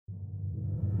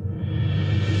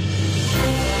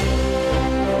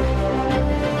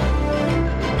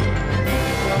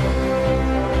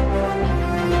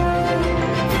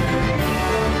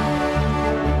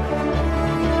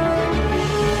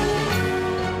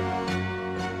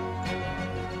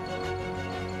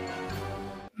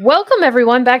Welcome,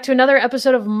 everyone, back to another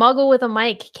episode of Muggle with a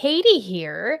Mic. Katie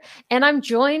here, and I'm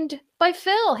joined by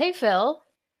Phil. Hey, Phil.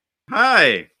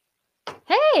 Hi.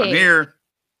 Hey. I'm here.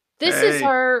 This is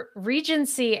our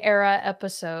Regency era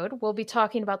episode. We'll be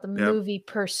talking about the movie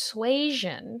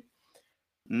Persuasion,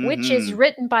 which is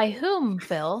written by whom,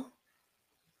 Phil?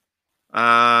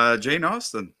 Jane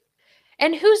Austen.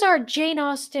 And who's our Jane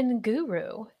Austen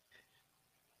guru?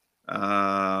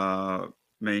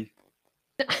 Me.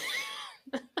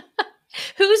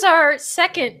 Who's our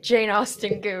second Jane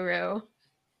Austen guru?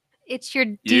 It's your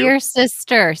dear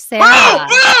sister, Sarah.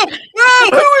 Oh,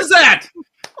 who is that?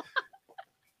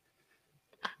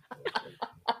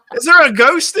 Is there a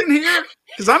ghost in here?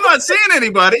 Because I'm not seeing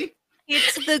anybody.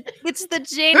 It's the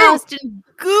Jane Austen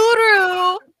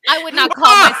guru. I would not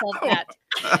call myself that.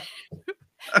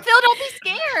 Phil, don't be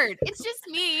scared. It's just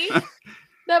me.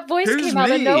 That voice came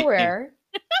out of nowhere.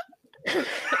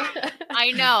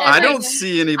 I know. I don't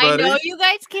see anybody. I know you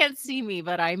guys can't see me,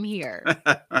 but I'm here.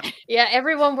 Yeah,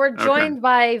 everyone, we're joined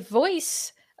by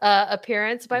voice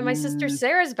appearance by my sister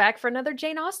Sarah's back for another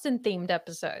Jane Austen themed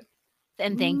episode.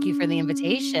 And thank you for the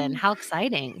invitation. How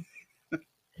exciting.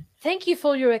 Thank you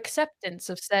for your acceptance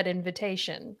of said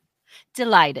invitation.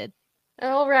 Delighted.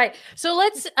 All right. So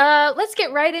let's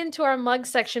get right into our mug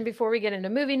section before we get into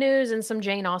movie news and some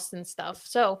Jane Austen stuff.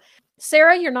 So,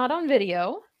 Sarah, you're not on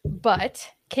video, but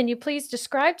can you please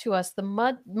describe to us the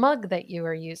mug that you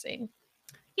are using?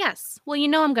 Yes. Well, you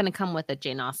know I'm going to come with a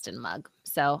Jane Austen mug.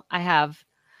 So I have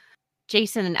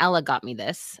Jason and Ella got me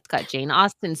this. It's got Jane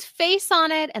Austen's face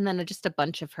on it and then just a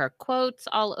bunch of her quotes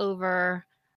all over.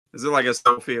 Is it like a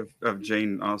selfie of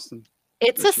Jane Austen?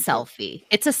 It's a selfie.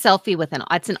 It's a selfie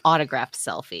it's an autographed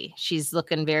selfie. She's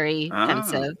looking very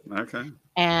pensive. Okay.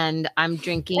 And I'm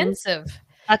drinking pensive.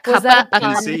 A cup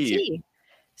of tea.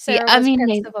 Sarah, I mean,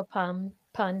 pensive a pun.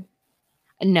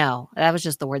 No, that was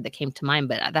just the word that came to mind,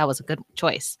 but that was a good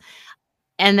choice.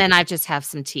 And then I just have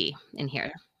some tea in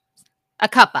here. A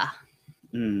cuppa.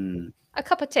 A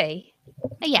cup of tea.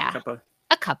 Yeah.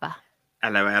 A cuppa.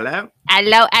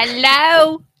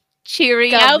 Hello.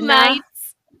 Cheerio,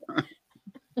 mates.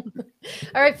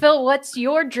 All right, Phil, what's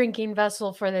your drinking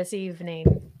vessel for this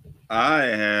evening? I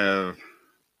have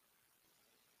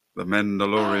the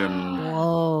Mandalorian.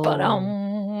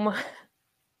 Whoa.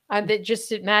 I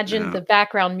just imagine the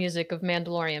background music of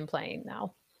Mandalorian playing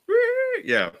now.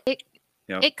 Yeah. It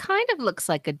kind of looks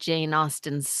like a Jane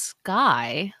Austen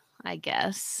sky, I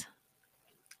guess.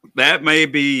 That may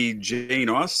be Jane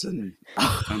Austen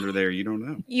under there. You don't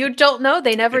know. You don't know.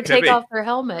 They never take off their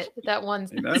helmet. That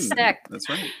one's sick. That's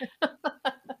right.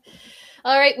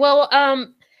 All right. Well,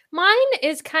 mine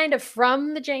is kind of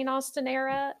from the Jane Austen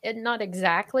era. Not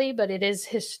exactly, but it is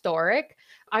historic.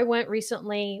 I went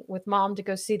recently with Mom to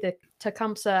go see the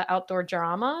Tecumseh outdoor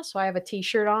drama. So I have a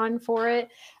t-shirt on for it.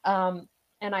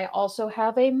 And I also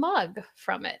have a mug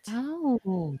from it.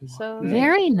 Oh, so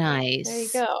very nice. There you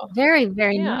go. Very,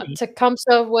 very nice.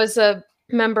 Tecumseh was a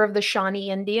member of the Shawnee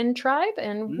Indian tribe,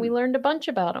 and we learned a bunch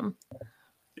about him.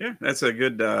 Yeah, that's a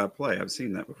good play. I've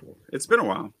seen that before. It's been a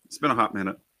while. It's been a hot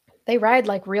minute. They ride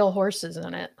like real horses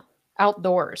in it,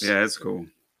 outdoors. Yeah, it's cool.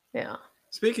 Yeah.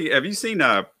 Speaking, have you seen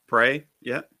Prey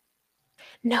yet?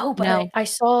 No, but I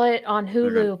saw it on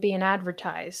Hulu being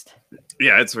advertised.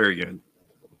 Yeah, it's very good.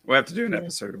 We'll have to do an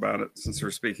episode about it since we're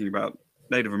speaking about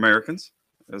Native Americans.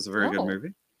 It was a very good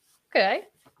movie. Okay.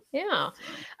 Yeah.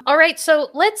 All right. So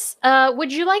let's,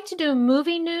 would you like to do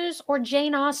movie news or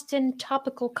Jane Austen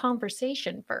topical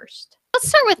conversation first? Let's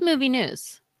start with movie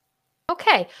news.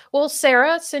 Okay. Well,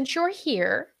 Sarah, since you're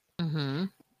here,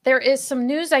 there is some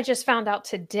news I just found out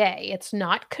today. It's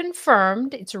not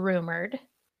confirmed. It's rumored.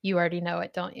 You already know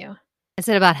it, don't you? Is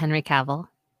it about Henry Cavill?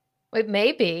 It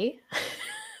may be.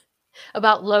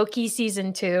 About Loki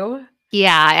season 2.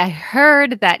 Yeah, I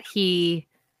heard that he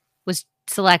was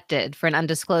selected for an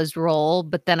undisclosed role,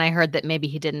 but then I heard that maybe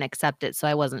he didn't accept it, so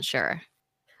I wasn't sure.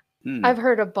 I've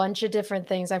heard a bunch of different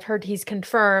things. I've heard he's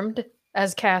confirmed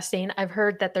as casting. I've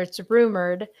heard that there's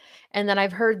rumored, and then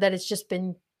I've heard that it's just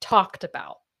been talked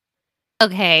about.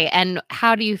 Okay, and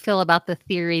how do you feel about the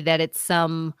theory that it's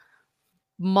some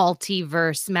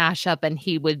multiverse mashup and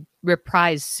he would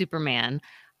reprise Superman?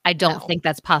 I don't think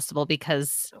that's possible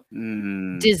because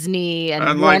Disney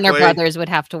and Warner Brothers would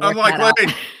have to work that out.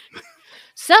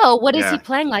 So, what is he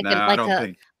playing? Like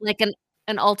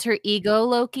an alter ego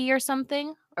Loki or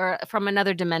something, or from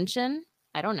another dimension?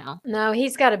 I don't know. No,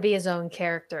 he's got to be his own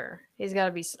character. He's got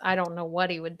to be. I don't know what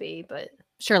he would be, but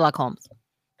Sherlock Holmes.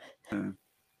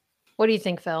 What do you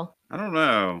think, Phil? I don't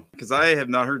know because I have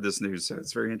not heard this news, so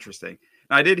it's very interesting.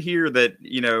 I did hear that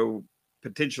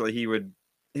potentially he would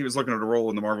he was looking at a role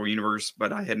in the Marvel universe,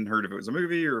 but I hadn't heard if it was a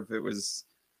movie or if it was,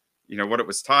 what it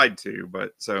was tied to.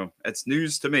 But so it's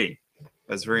news to me.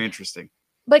 That's very interesting.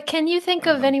 But can you think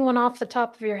of Um, anyone off the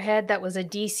top of your head that was a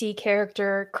DC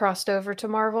character crossed over to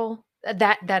Marvel?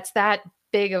 That's that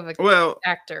big of a Well,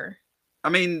 actor. I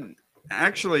mean,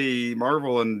 actually,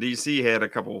 Marvel and DC had a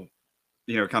couple,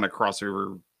 kind of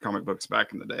crossover comic books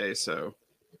back in the day. So,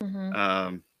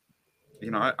 Mhm.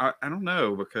 I don't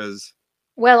know because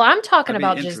Well, I'm talking that'd be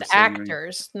about just interesting to me.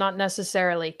 actors, not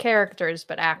necessarily characters,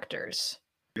 but actors.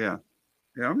 Yeah,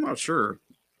 I'm not sure.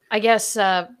 I guess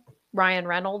Ryan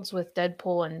Reynolds with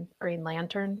Deadpool and Green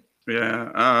Lantern.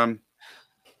 Yeah.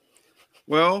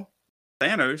 Well,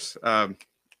 Thanos.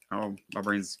 Oh, my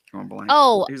brain's going blank.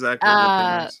 Oh, Who's the actor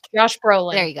that Thanos? Josh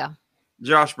Brolin. there you go.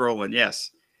 Josh Brolin.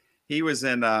 Yes, he was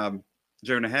in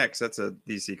Jonah Hex. That's a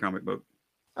DC comic book.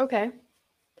 Okay.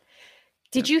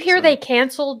 Did Yep, you hear so- they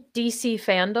canceled DC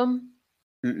fandom?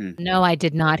 Mm-mm. No, I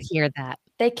did not hear that.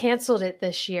 They canceled it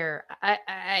this year.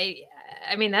 I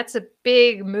mean, that's a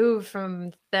big move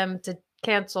from them to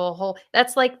cancel a whole.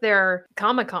 That's like their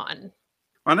Comic-Con.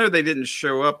 I know they didn't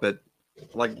show up at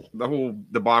like the whole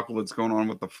debacle that's going on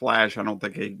with the Flash. I don't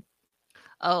think he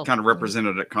Oh, kind of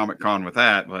represented at Comic-Con with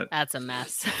that, but that's a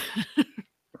mess.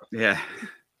 yeah.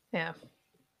 Yeah.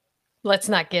 Let's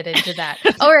not get into that.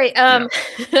 All right.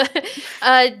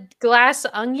 Glass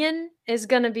Onion is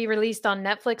going to be released on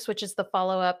Netflix, which is the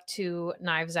follow-up to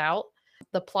Knives Out.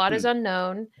 The plot is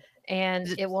unknown, and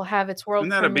it will have its world Isn't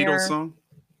that premiere. a Beatles song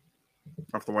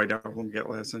off the White Album? Get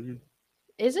Glass Onion.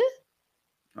 Is it?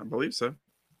 I believe so.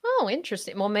 Oh,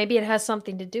 interesting. Well, maybe it has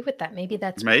something to do with that. Maybe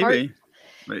that's Maybe. part-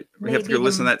 We have to maybe go the-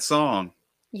 listen to that song.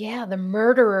 Yeah, the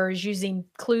murderer is using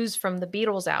clues from the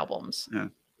Beatles albums. Yeah.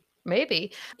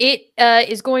 Maybe. It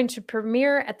is going to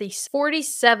premiere at the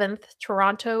 47th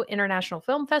Toronto International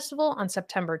Film Festival on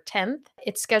September 10th.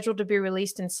 It's scheduled to be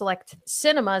released in select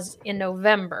cinemas in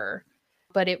November,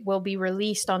 but it will be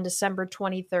released on December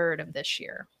 23rd of this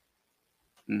year.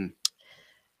 Mm.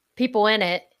 People in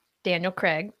it: Daniel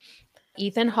Craig,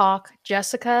 Ethan Hawke,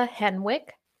 Jessica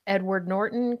Henwick, Edward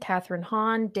Norton, Catherine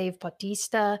Hahn, Dave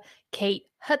Bautista, Kate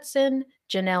Hudson,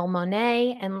 Janelle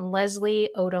Monáe, and Leslie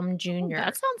Odom Jr.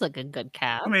 That sounds like a good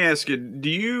cast. Let me ask you: Do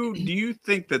you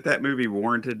think that movie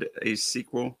warranted a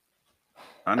sequel?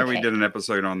 I know we Okay. did an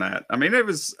episode on that. I mean, it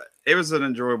was an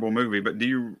enjoyable movie, but do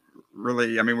you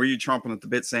really? I mean, were you chomping at the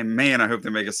bit saying, "Man, I hope they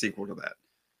make a sequel to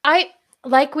that"?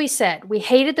 Like we said, we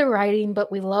hated the writing,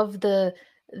 but we love the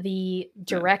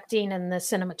directing and the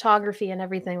cinematography and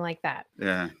everything like that.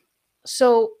 Yeah.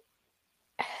 So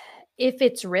if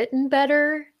it's written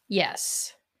better,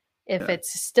 yes. If Yeah.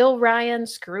 it's still Ryan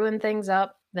screwing things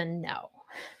up, then no.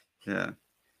 Yeah.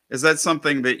 Is that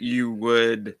something that you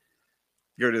would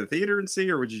go to the theater and see,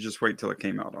 or would you just wait till it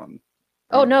came out on?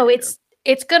 Oh no, video?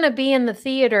 it's going to be in the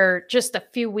theater just a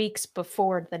few weeks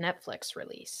before the Netflix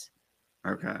release.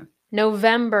 Okay.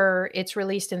 November, it's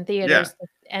released in theaters. The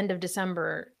end of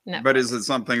December. Netflix. But is it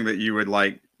something that you would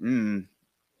like? No.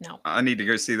 I need to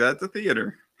go see that at the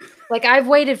theater. Like I've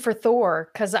waited for Thor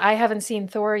because I haven't seen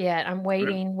Thor yet. I'm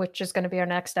waiting, which is going to be our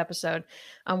next episode.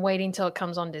 I'm waiting till it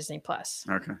comes on Disney Plus.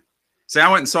 Okay. See, I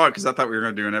went and saw it because I thought we were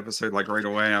going to do an episode like right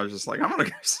away. I was just like, I'm going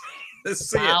to go see this.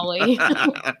 Sorry.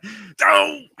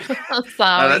 Don't. I'm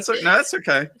sorry. That's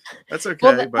okay. That's okay.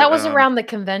 Well, that but, was around the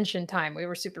convention time. We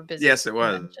were super busy. Yes, at it the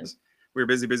convention. was. We were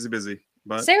busy.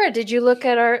 But Sarah, did you watch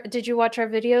our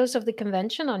videos of the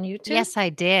convention on YouTube? Yes, I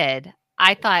did.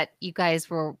 I thought you guys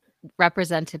were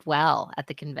represented well at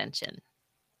the convention.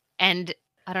 And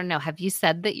I don't know, have you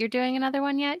said that you're doing another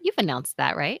one yet? You've announced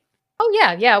that, right? Oh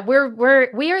yeah.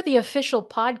 We are the official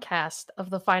podcast of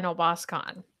the Final Boss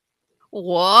Con.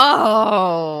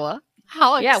 Whoa.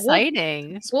 How Yeah,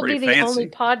 exciting. it's We'll be pretty the fancy. only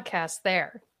podcast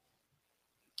there.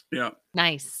 Yeah.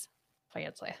 Nice.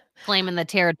 Fancy. Claiming the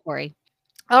territory.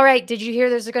 All right. Did you hear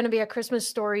there's going to be a Christmas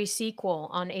Story sequel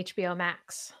on HBO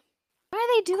Max? Why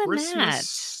are they doing Christmas that?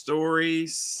 Story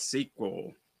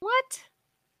sequel. What?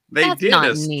 They That's did not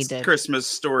a needed. Christmas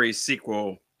Story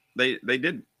sequel. They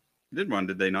did one,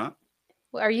 did they not?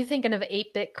 Well, are you thinking of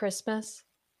 8-Bit Christmas?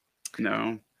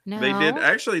 No. No. They did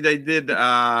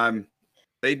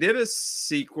they did a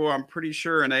sequel, I'm pretty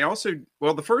sure, and they also,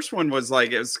 well, the first one was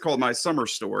like, it was called My Summer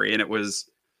Story, and it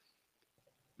was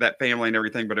that family and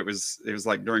everything, but it was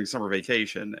like during summer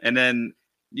vacation. And then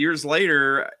years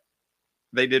later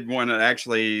they did one that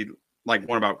actually like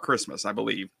one about Christmas, I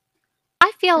believe.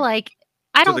 I feel like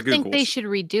I To the don't think they Googles. should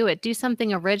redo it. Do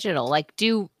something original. Like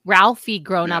do Ralphie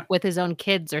grown Yeah. up with his own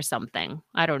kids or something.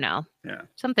 I don't know. Yeah.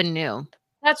 Something new.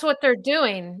 That's what they're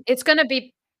doing. It's going to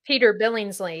be Peter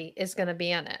Billingsley is going to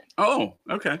be in it. Oh,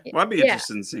 okay. Well, I'd be Yeah.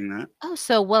 interested in seeing that. Oh,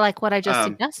 so like what I just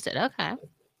Um, suggested. Okay.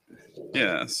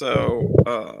 Yeah,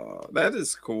 so that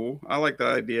is cool. I like the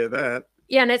idea of that.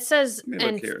 Yeah, and it says, Let me look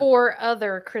and here. 4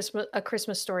 other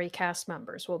Christmas Story cast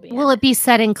members will be in Will it be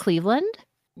set in Cleveland?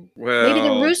 Well, Maybe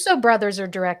the Russo brothers are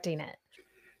directing it.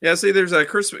 Yeah, see, there's a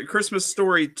Christmas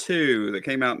Story 2 that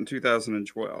came out in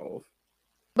 2012.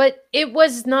 But it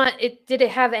was not. Did it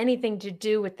have anything to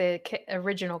do with the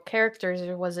original characters,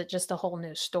 or was it just a whole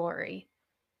new story?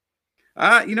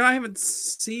 I haven't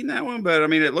seen that one, but I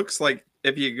mean, it looks like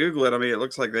if you Google it, I mean, it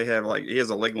looks like they have he has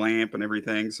a leg lamp and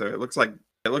everything, so it looks like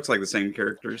the same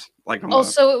characters.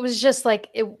 So it was just like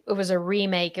it was a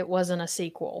remake. It wasn't a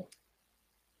sequel.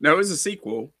 No, it was a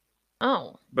sequel.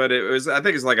 Oh, but it was. I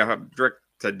think it's like a direct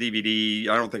to DVD.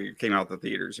 I don't think it came out the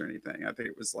theaters or anything. I think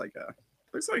it was like a.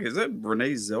 Looks like, is that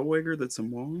Renee Zellweger that's a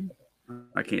mom?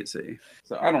 I can't see.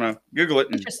 So I don't know. Google it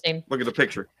and interesting. Look at the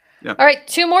picture. Yeah. All right,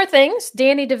 2 more things.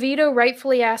 Danny DeVito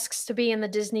rightfully asks to be in the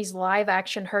Disney's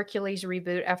live-action Hercules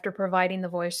reboot after providing the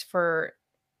voice for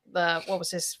what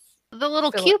was his? The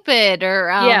little Cupid or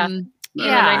yeah.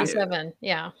 97.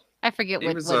 Yeah. I forget he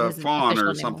what was his Fawn or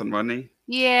name something, was. wasn't he?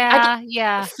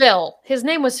 Yeah. Phil. His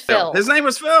name was Phil. His name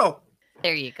was Phil.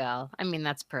 There you go. I mean,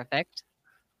 that's perfect.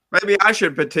 Maybe I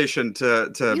should petition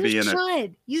to be in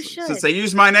it. You should. Since they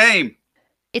use my name.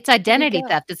 It's identity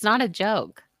theft. It's not a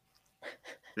joke.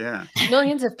 Yeah.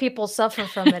 Millions of people suffer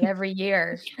from it every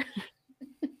year.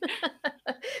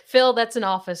 Phil, that's an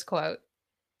Office quote.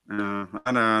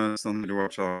 I know. Something to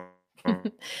watch all.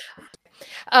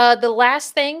 The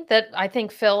last thing that I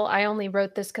think I only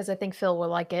wrote this because I think Phil will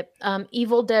like it.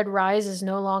 Evil Dead Rise is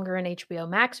no longer an HBO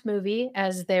Max movie,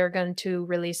 as they're going to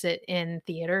release it in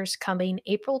theaters coming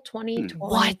April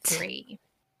 2023. What?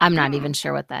 I'm not even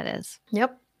sure what that is.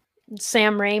 Yep.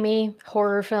 Sam Raimi,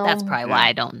 horror film. That's probably why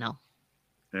I don't know.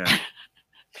 Yeah.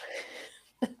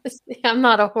 I'm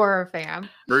not a horror fan.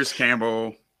 Bruce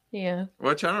Campbell. Yeah.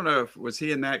 Which I don't know was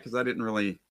he in that, because I didn't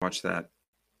really watch that.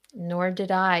 Nor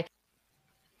did I.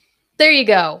 There you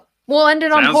go. We'll end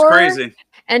it on Sounds horror crazy.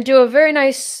 And do a very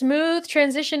nice, smooth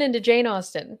transition into Jane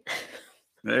Austen.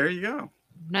 There you go.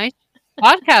 Nice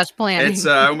podcast plan. It's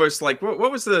almost like what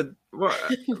was the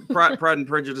Pride and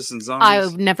Prejudice and Zombies?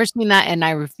 I've never seen that, and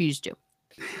I refuse to.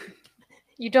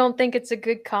 You don't think it's a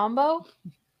good combo?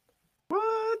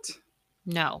 What?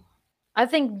 No. I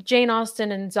think Jane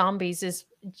Austen and Zombies is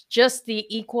just the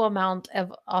equal amount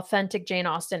of authentic Jane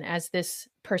Austen as this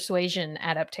Persuasion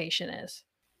adaptation is.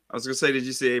 I was going to say, did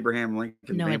you see Abraham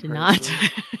Lincoln? No, I did not.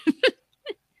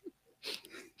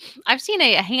 I've seen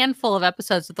a handful of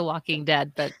episodes of The Walking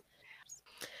Dead, but...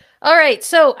 All right,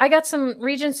 so I got some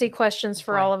Regency questions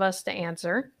for all of us to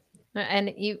answer.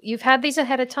 And you've had these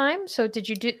ahead of time, so did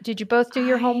you both do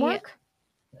your homework?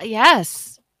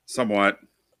 Yes. Somewhat.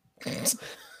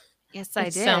 Yes, I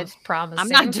did. Sounds promising. I'm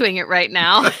not doing it right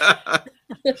now.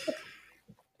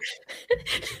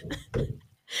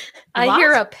 I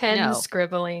hear a pen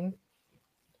scribbling.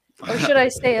 Or should I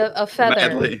say a feather?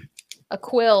 Madly. A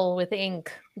quill with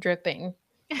ink dripping.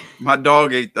 My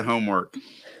dog ate the homework.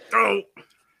 Oh.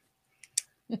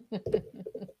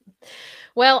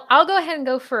 Well, I'll go ahead and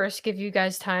go first, give you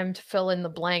guys time to fill in the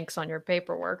blanks on your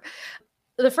paperwork.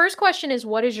 The first question is,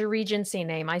 what is your Regency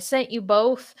name? I sent you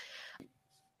both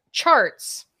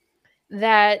charts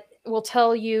that will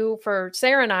tell you, for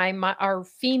Sarah and I, our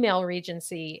female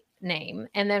Regency name,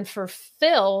 and then for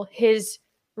Phil, his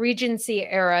Regency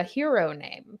era hero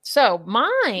name. So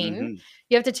mine,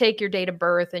 you have to take your date of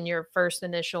birth and your first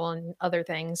initial and other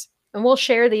things. And we'll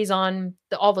share these on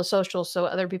all the socials so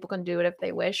other people can do it if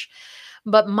they wish.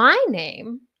 But my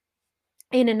name,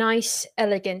 in a nice,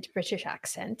 elegant British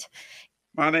accent.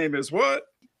 My name is what?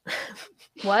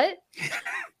 What?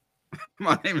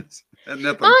 My name is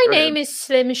nothing. My name is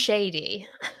Slim Shady.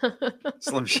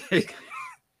 Slim Shady.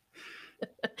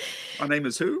 My name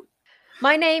is who?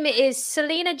 My name is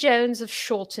Selena Jones of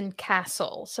Shorten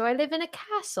Castle. So I live in a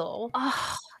castle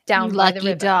down by the river.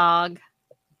 Lucky dog.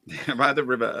 By the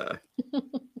river.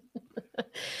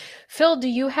 Phil, do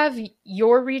you have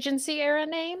your Regency era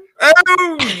name?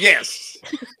 Oh, yes.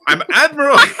 I'm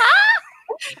Admiral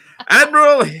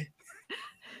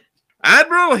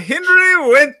Henry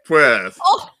Wentworth,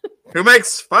 who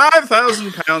makes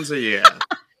 £5,000 a year.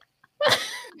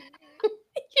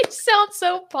 You sound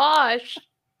so posh.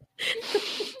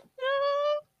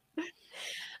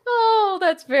 Oh,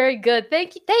 that's very good.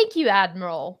 Thank you,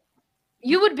 Admiral.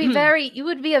 You would be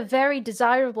a very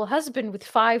desirable husband with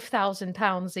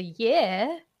 £5,000 a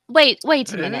year.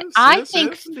 wait a minute. Yes, I yes,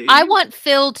 think yes, indeed. I want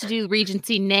Phil to do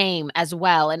Regency name as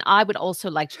well, and I would also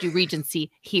like to do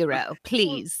Regency hero,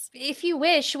 please. If you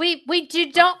wish, we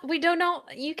don't know.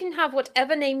 You can have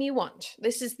whatever name you want.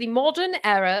 This is the modern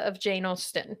era of Jane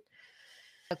Austen.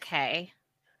 Okay.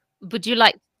 Would you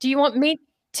like? Do you want me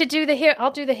to do the hero?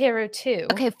 I'll do the hero too.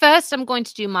 Okay, first I'm going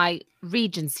to do my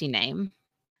Regency name.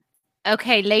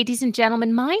 Okay, ladies and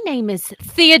gentlemen, my name is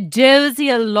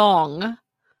Theodosia Long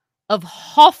of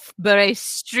Hofbury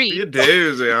Street. You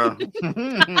do, yeah.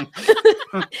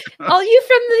 Are you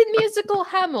from the musical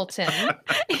Hamilton?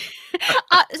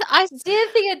 Dear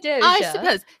Theodosia. I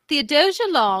suppose Theodosia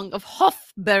Long of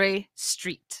Hofbury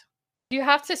Street. You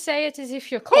have to say it as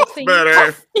if you're coughing.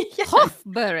 Hofbury.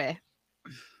 Hofbury.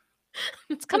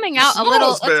 It's coming out a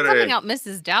little. It's Salisbury. coming out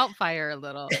Mrs. Doubtfire a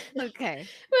little. Okay.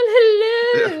 Well,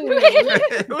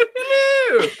 hello.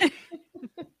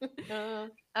 Hello.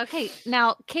 Okay.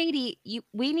 Now, Katie,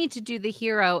 we need to do the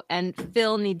hero, and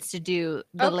Phil needs to do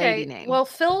the lady name. Well,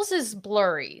 Phil's is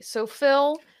blurry, so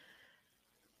Phil.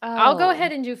 I'll go Oh.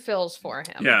 ahead and do Phil's for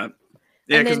him. Yeah, And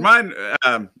because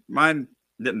then- mine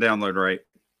didn't download right.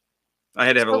 I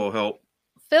had to have a So- little help.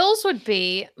 Phil's would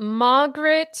be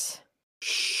Margaret.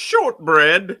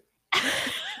 Shortbread.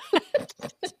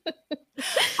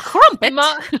 Crumpet.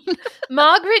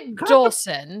 Margaret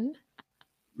Dawson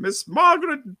Miss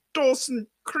Margaret Dawson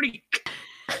Creek.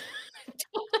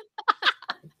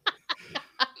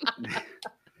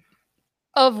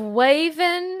 of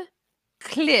Waven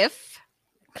Cliff.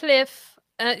 Cliff.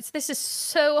 This is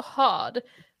so hard.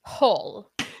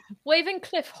 Hall. Waven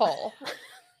Cliff Hall.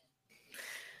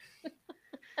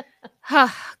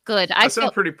 Good. I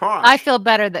sound pretty posh. I feel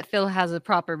better that Phil has a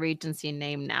proper Regency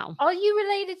name now. Are you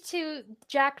related to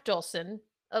Jack Dawson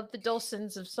of the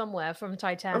Dawsons of somewhere from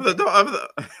Titanic? of the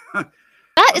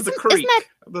That of isn't, the creek. isn't that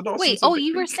Of the Dawsons wait, of oh, the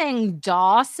you were creek. saying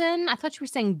Dawson? I thought you were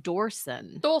saying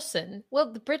Dawson. Dawson.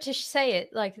 Well, the British say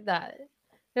it like that.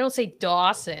 They don't say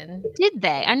Dawson. Did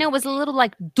they? I know it was a little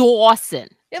like Dawson.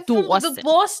 They're from Dawson. the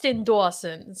Boston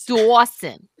Dawsons.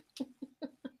 Dawson.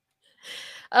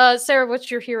 Sarah,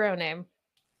 what's your hero name?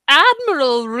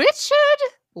 Admiral Richard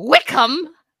Wickham,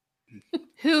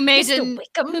 who made Mr.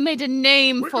 Wickham, who made a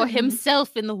name for Wickham.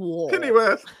 himself in the war.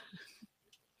 Pennyworth.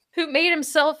 who made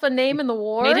himself a name in the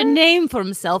war. Made a name for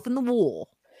himself in the war.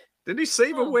 Did he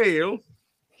save a Oh. whale?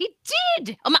 He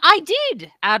did. I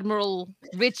did. Admiral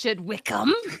Richard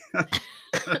Wickham.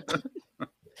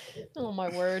 Oh my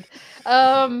word.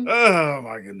 Oh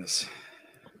my goodness.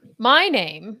 My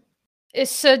name is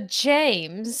Sir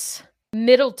James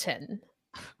Middleton,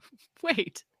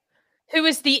 Wait. who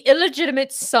is the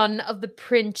illegitimate son of the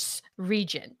Prince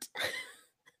Regent.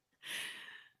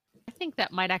 I think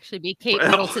that might actually be Kate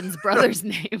Well. Middleton's brother's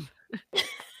name.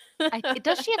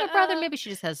 Does she have a brother? Maybe she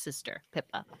just has a sister,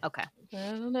 Pippa. Okay.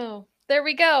 I don't know. There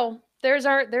we go. There's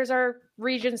our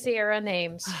Regency era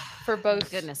names for both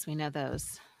Goodness, we know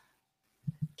those.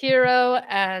 hero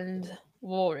and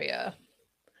warrior.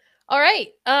 All right.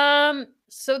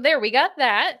 So there we got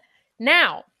that.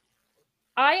 Now,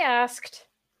 I asked,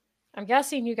 I'm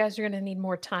guessing you guys are going to need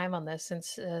more time on this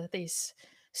since these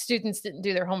students didn't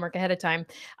do their homework ahead of time.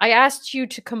 I asked you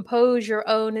to compose your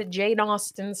own Jane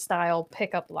Austen style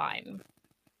pickup line.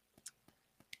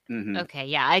 Mhm. Okay,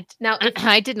 yeah. Now, if,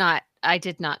 I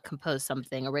did not compose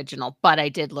something original, but I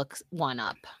did look one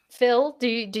up. Phil, do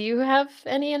you have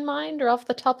any in mind or off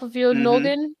the top of your Mhm.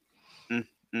 noggin?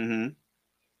 Mm-hmm.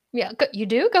 Yeah, you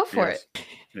do? Go for Yes. it.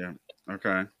 Yeah.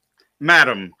 Okay.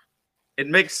 Madam, it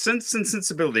makes sense and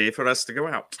sensibility for us to go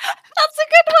out. That's a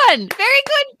good one. Very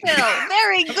good, Phil.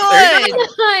 Very There you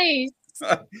good.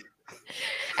 Nice.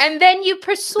 And then you See what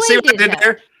I persuaded did him.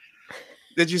 there?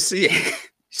 Did you see?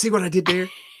 See what I did there?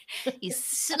 You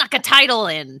snuck a title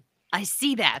in. I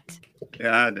see that.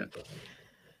 Yeah, I did.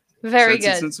 Very Sense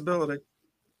and good. sensibility.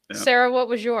 Yeah. Sarah, what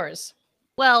was yours?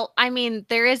 Well, I mean,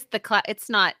 there is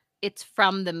the it's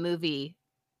from the movie.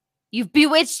 You've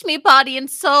bewitched me body and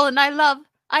soul, and I love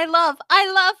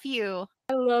you.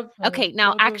 I love Okay,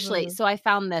 now actually, so I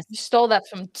found this. you stole that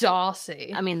from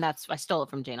Darcy. I mean, I stole it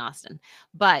from Jane Austen.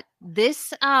 But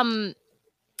this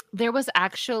there was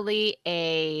actually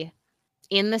in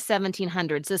the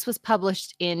 1700s. This was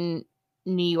published in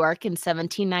New York in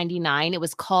 1799. It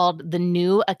was called The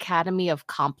New Academy of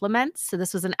Compliments. So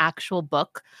this was an actual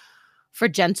book for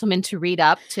gentlemen to read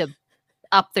to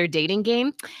up their dating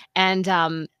game. And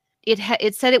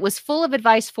it said it was full of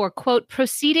advice for, quote,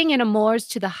 proceeding in amours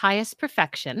to the highest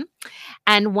perfection.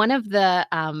 And one of the,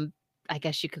 I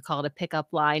guess you could call it a pickup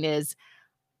line is,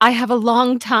 I have a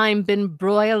long time been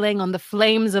broiling on the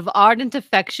flames of ardent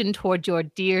affection toward your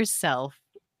dear self.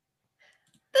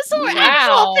 This whole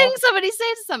actual Wow. thing somebody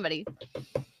say to somebody.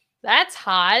 That's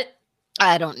hot.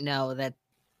 I don't know that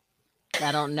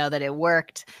it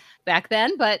worked back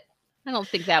then, but I don't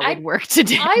think that would work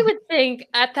today. I would think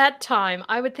at that time,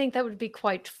 I would think that would be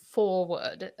quite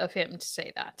forward of him to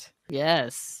say that.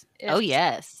 Yes. Oh, Yes.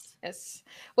 yes. Yes.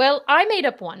 Well, I made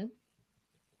up one.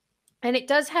 And it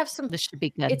does have some, This should be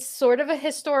good. it's sort of a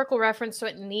historical reference, so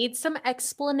it needs some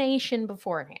explanation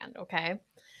beforehand, okay?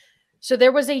 So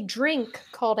there was a drink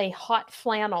called a hot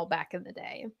flannel back in the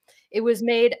day. It was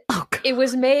made Oh, God. it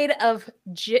was made of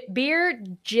beer,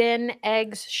 gin,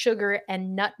 eggs, sugar,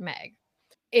 and nutmeg.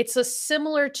 It's a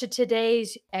similar to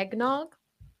today's eggnog.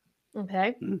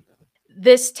 Okay. Mm.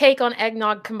 This take on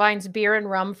eggnog combines beer and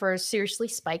rum for a seriously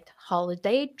spiked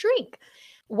holiday drink.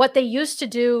 What they used to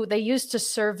do, they used to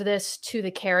serve this to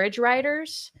the carriage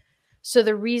riders. So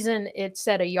the reason it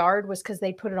said a yard was because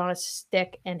they put it on a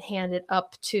stick and hand it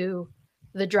up to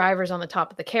the drivers on the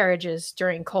top of the carriages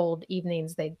during cold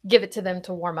evenings. They give it to them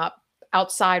to warm up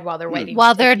outside while they're waiting.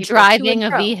 While to take they're people to driving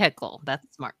and a fro. vehicle.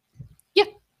 That's smart.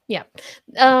 Yeah.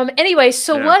 Anyway,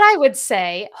 so Yeah. what I would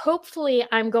say, hopefully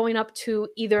I'm going up to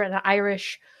either an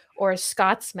Irish or a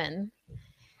Scotsman,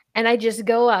 and I just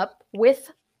go up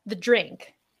with the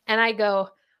drink and I go,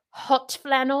 hot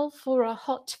flannel for a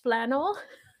hot flannel.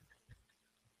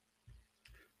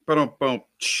 Ba-dum-bum.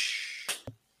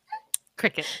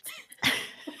 Cricket.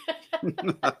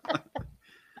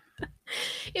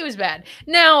 It was bad.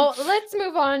 Now let's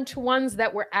move on to ones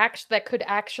that were that could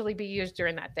actually be used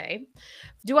during that day.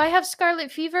 Do I have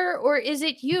scarlet fever, or is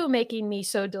it you making me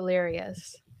so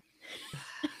delirious?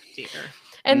 Dear.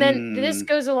 And then this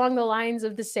goes along the lines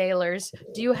of the sailors.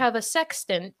 Do you have a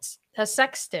sextant?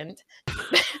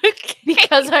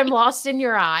 Because I'm lost in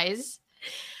your eyes.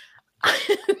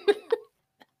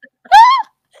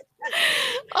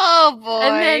 Oh boy.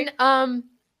 And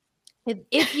then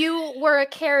if you were a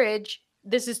carriage,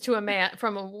 this is to a man,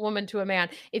 from a woman to a man.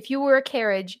 If you were a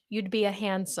carriage, you'd be a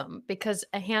hansom, because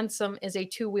a hansom is a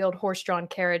two-wheeled horse-drawn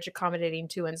carriage accommodating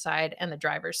two inside and the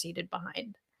driver seated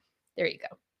behind. There you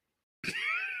go.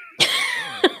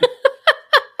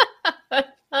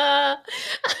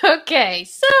 Okay,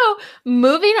 so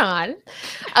moving on.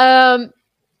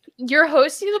 You're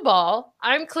hosting the ball.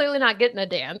 I'm clearly not getting a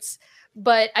dance,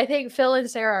 but I think Phil and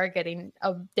Sarah are getting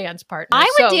a dance partner. I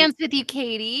would So, dance with you,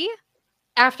 Katie.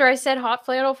 after I said hot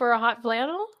flannel for a hot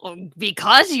flannel?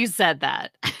 Because you said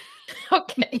that.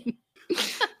 Okay.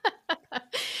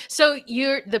 So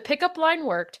the pickup line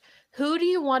worked. Who do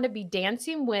you want to be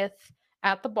dancing with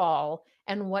at the ball,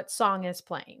 and what song is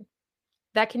playing?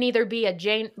 That can either be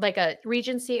like a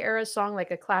Regency era song,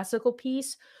 like a classical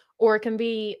piece, or it can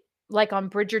be like on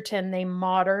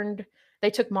Bridgerton, they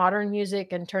took modern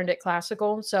music and turned it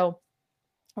classical,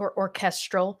 or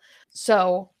orchestral.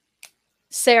 So,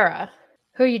 Sarah,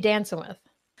 who are you dancing with?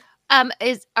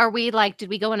 Did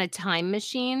we go in a time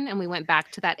machine and we went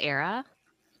back to that era?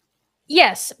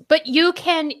 Yes, but you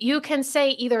can say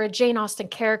either a Jane Austen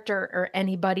character or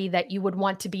anybody that you would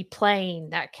want to be playing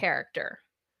that character.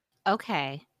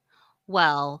 Okay.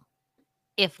 Well,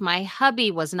 if my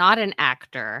hubby was not an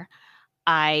actor,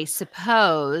 I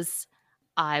suppose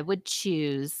I would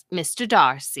choose Mr.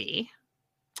 Darcy.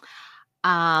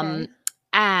 Okay.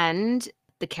 And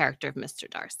the character of Mr.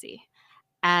 Darcy.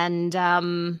 And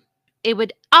it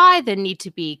would either need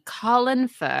to be Colin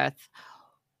Firth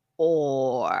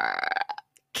or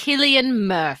Cillian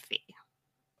Murphy.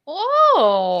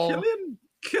 Oh,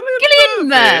 Cillian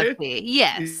Murphy,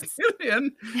 yes. Cillian.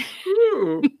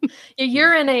 Ooh.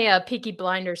 you're in a Peaky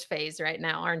Blinders phase right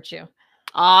now, aren't you?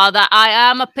 Oh, that I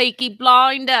am a Peaky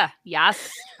Blinder.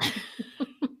 Yes.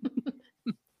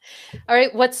 All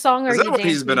right, what song are Is you that what dancing?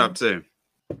 he's been up to?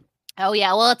 Oh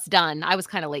yeah, well it's done. I was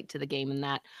kind of late to the game in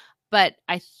that, but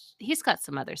he's got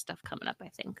some other stuff coming up, I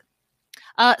think.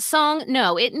 Song?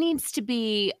 No, it needs to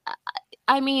be.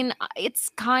 I mean, it's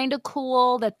kind of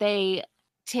cool that they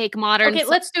take modern. Okay,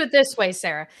 let's do it this way,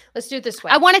 Sarah. Let's do it this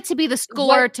way. I want it to be the score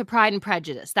What- to Pride and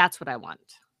Prejudice. That's what I want.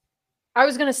 I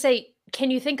was gonna say,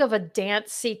 can you think of a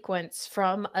dance sequence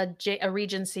from a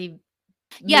Regency?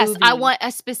 Yes, I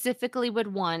movie? specifically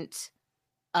would want.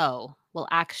 Oh, well,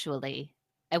 actually,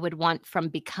 I would want from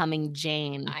Becoming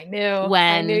Jane. I knew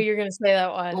When- you were gonna say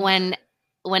that one.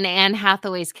 When Anne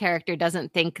Hathaway's character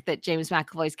doesn't think that James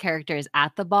McAvoy's character is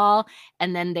at the ball,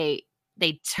 and then they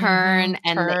turn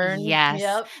yes,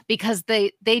 Yep. because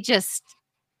they just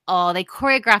they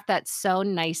choreograph that so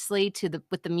nicely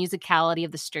with the musicality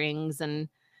of the strings and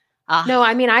No,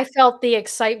 I mean, I felt the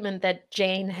excitement that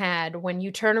Jane had when you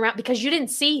turn around, because you didn't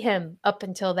see him up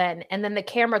until then, and then the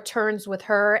camera turns with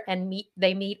her and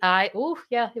they meet eye. Oh,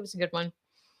 yeah, it was a good one.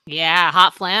 Yeah,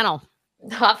 hot flannel.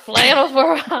 Hot flannel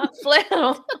for hot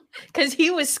flannel. Because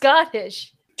he was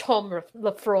Scottish. Tom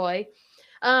Lefroy.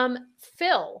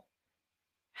 Phil,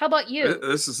 how about you?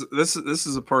 This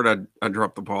is a part I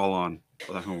dropped the ball on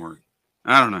for the homework.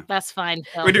 I don't know. That's fine,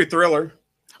 Phil. We do Thriller.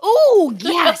 Oh,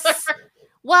 yes.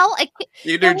 Well,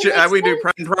 We do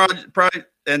Pride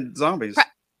and Zombies.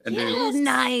 And yes. do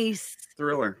Nice.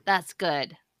 Thriller. That's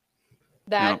good.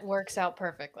 That works out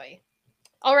perfectly.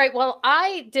 All right. Well,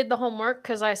 I did the homework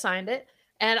because I signed it,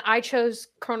 and I chose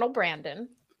Colonel Brandon.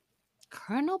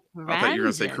 Colonel Brandon. I thought you were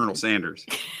going to say Colonel Sanders.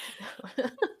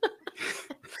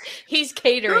 He's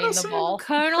catering the ball.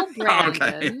 Colonel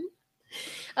Brandon.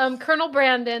 Okay. Colonel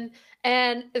Brandon,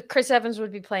 and Chris Evans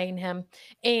would be playing him,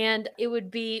 and it'd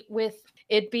be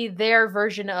their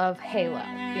version of Halo,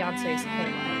 Beyonce's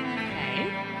Halo.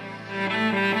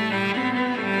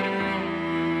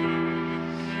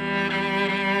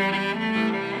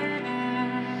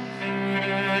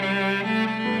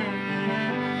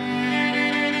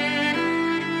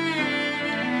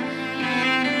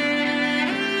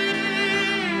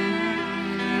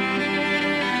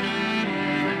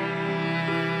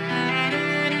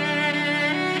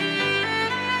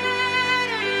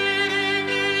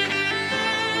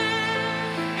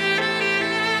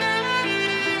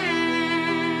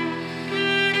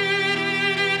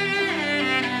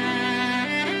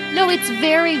 No, it's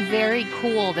very, very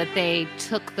cool that they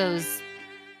took those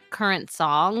current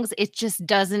songs. It just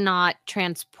does not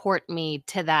transport me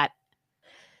to that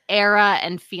era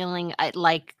and feeling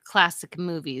like classic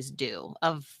movies do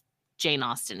of Jane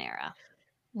Austen era.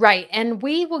 Right. And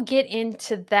we will get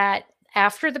into that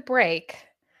after the break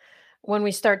when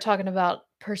we start talking about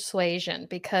Persuasion,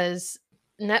 because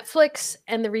Netflix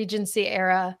and the Regency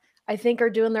era, I think,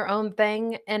 are doing their own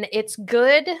thing, and it's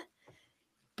good,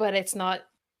 but it's not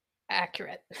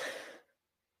accurate.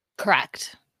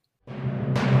 Correct.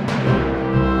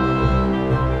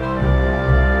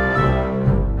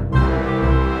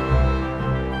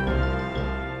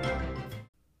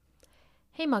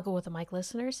 Hey, Muggle with a Mic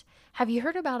listeners. Have you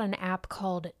heard about an app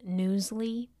called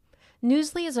Newsly?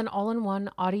 Newsly is an all-in-one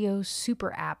audio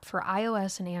super app for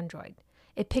iOS and Android.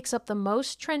 It picks up the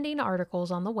most trending articles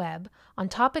on the web on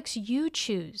topics you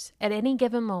choose at any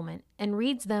given moment and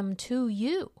reads them to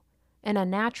you in a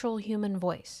natural human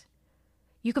voice.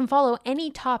 You can follow any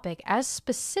topic as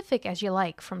specific as you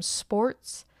like, from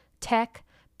sports, tech,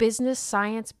 business,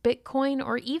 science, Bitcoin,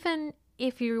 or even,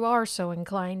 if you are so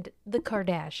inclined, the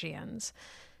Kardashians.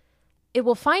 It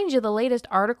will find you the latest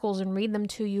articles and read them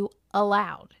to you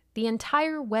aloud. The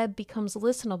entire web becomes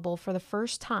listenable for the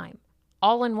first time,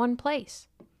 all in one place.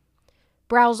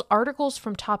 Browse articles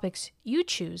from topics you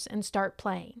choose and start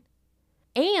playing.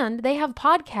 And they have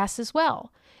podcasts as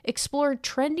well. Explore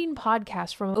trending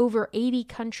podcasts from over 80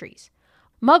 countries.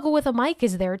 Muggle with a Mic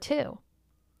is there too.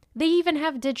 They even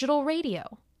have digital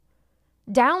radio.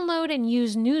 Download and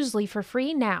use Newsly for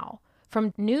free now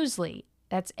from Newsly,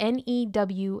 that's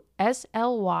NEWSLY.me,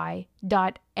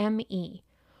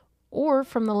 or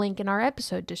from the link in our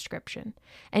episode description,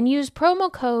 and use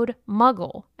promo code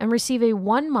MUGGLE and receive a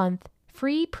 1-month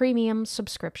free premium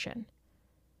subscription.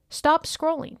 Stop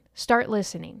scrolling. Start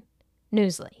listening.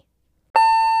 Newsly.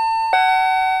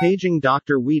 Paging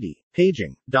Dr. Weedy.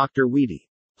 Paging Dr. Weedy.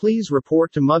 Please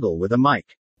report to Muggle with a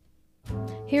Mic.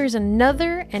 Here's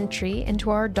another entry into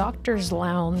our Doctor's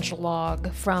Lounge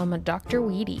log from Dr.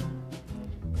 Weedy.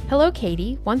 Hello,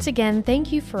 Katie. Once again,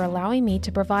 thank you for allowing me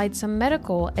to provide some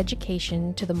medical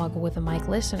education to the Muggle with a Mic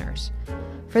listeners.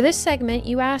 For this segment,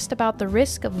 you asked about the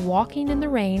risk of walking in the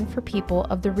rain for people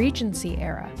of the Regency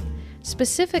era,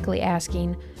 specifically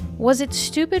asking, was it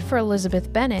stupid for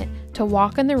Elizabeth Bennet to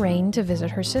walk in the rain to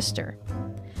visit her sister?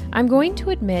 I'm going to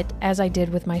admit, as I did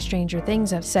with my Stranger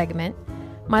Things segment,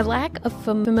 my lack of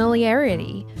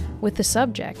familiarity with the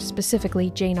subject,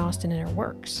 specifically Jane Austen and her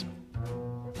works.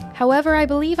 However, I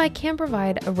believe I can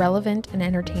provide a relevant and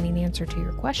entertaining answer to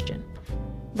your question.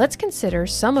 Let's consider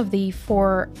some of the,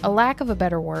 for a lack of a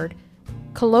better word,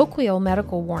 colloquial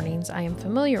medical warnings I am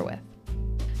familiar with.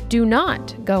 Do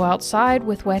not go outside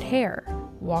with wet hair,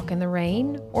 walk in the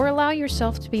rain, or allow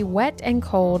yourself to be wet and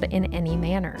cold in any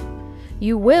manner.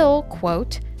 You will,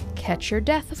 quote, catch your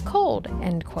death of cold,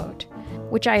 end quote,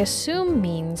 which I assume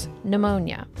means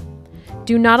pneumonia.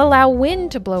 Do not allow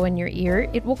wind to blow in your ear,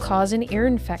 it will cause an ear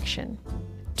infection.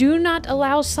 Do not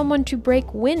allow someone to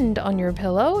break wind on your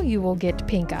pillow, you will get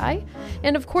pink eye.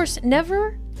 And of course,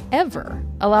 never, ever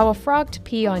allow a frog to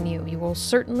pee on you, you will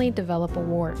certainly develop a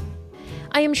wart.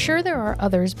 I am sure there are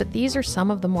others, but these are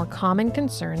some of the more common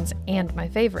concerns and my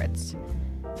favorites.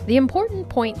 The important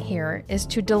point here is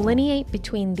to delineate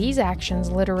between these actions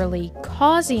literally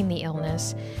causing the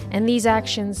illness and these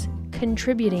actions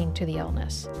contributing to the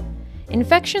illness.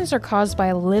 Infections are caused by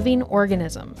a living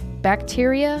organism.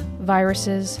 Bacteria,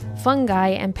 viruses, fungi,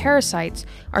 and parasites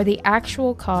are the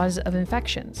actual cause of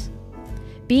infections.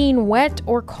 Being wet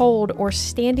or cold or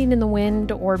standing in the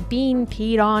wind or being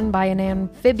peed on by an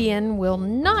amphibian will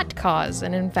not cause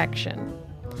an infection.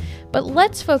 But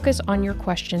let's focus on your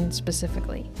question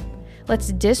specifically.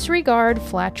 Let's disregard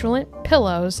flatulent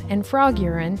pillows and frog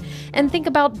urine and think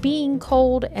about being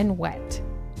cold and wet.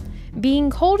 Being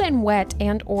cold and wet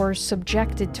and or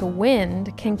subjected to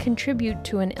wind can contribute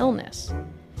to an illness.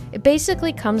 It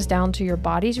basically comes down to your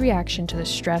body's reaction to the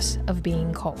stress of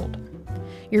being cold.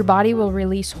 Your body will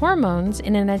release hormones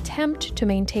in an attempt to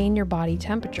maintain your body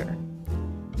temperature.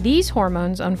 These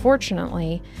hormones,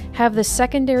 unfortunately, have the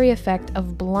secondary effect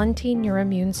of blunting your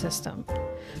immune system.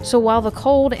 So while the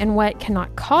cold and wet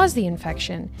cannot cause the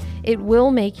infection, it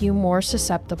will make you more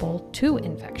susceptible to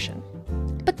infection.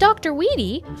 But Dr.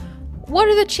 Weedy, what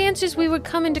are the chances we would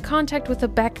come into contact with a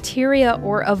bacteria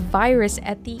or a virus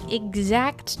at the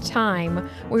exact time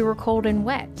we were cold and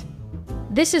wet?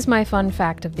 This is my fun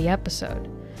fact of the episode.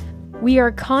 We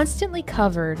are constantly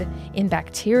covered in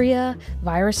bacteria,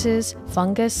 viruses,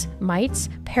 fungus, mites,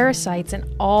 parasites, and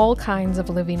all kinds of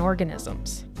living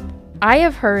organisms. I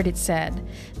have heard it said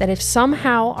that if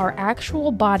somehow our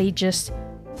actual body just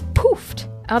poofed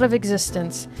out of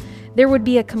existence, there would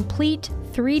be a complete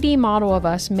 3D model of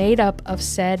us made up of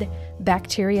said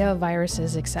bacteria,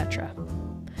 viruses, etc.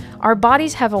 Our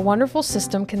bodies have a wonderful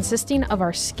system consisting of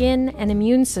our skin and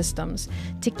immune systems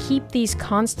to keep these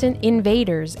constant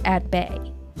invaders at bay.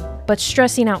 But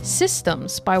stressing out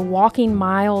systems by walking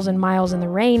miles and miles in the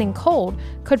rain and cold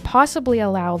could possibly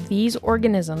allow these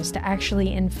organisms to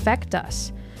actually infect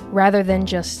us rather than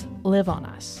just live on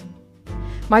us.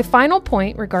 My final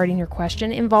point regarding your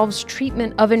question involves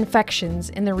treatment of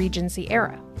infections in the Regency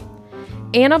era.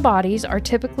 Antibodies are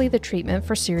typically the treatment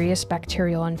for serious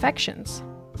bacterial infections.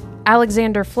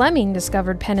 Alexander Fleming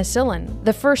discovered penicillin,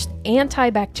 the first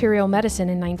antibacterial medicine,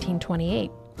 in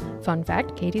 1928. Fun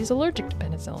fact, Katie's allergic to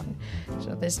penicillin,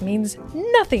 so this means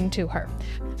nothing to her.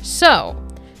 So,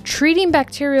 treating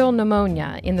bacterial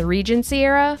pneumonia in the Regency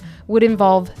era would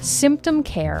involve symptom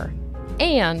care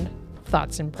and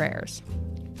thoughts and prayers.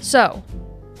 So,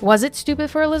 was it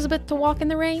stupid for Elizabeth to walk in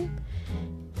the rain?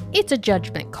 It's a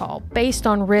judgment call based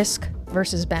on risk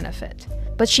versus benefit.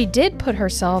 But she did put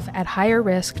herself at higher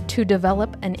risk to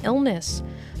develop an illness,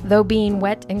 though being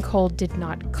wet and cold did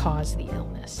not cause the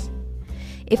illness.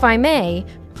 If I may,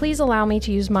 please allow me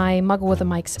to use my Muggle with a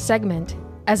Mic segment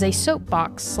as a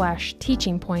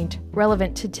soapbox/teaching point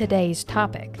relevant to today's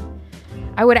topic.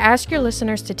 I would ask your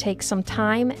listeners to take some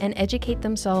time and educate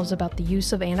themselves about the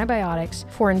use of antibiotics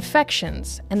for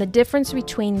infections and the difference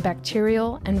between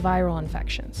bacterial and viral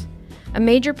infections. A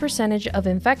major percentage of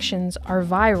infections are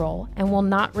viral and will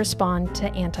not respond to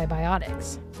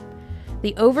antibiotics.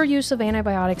 The overuse of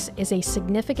antibiotics is a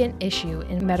significant issue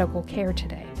in medical care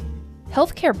today.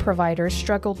 Healthcare providers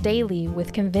struggle daily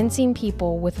with convincing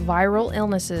people with viral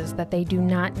illnesses that they do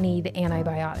not need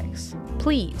antibiotics.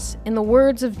 Please, in the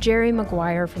words of Jerry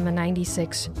Maguire from the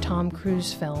 '96 Tom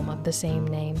Cruise film of the same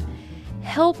name,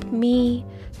 help me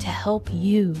to help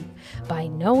you by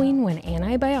knowing when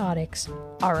antibiotics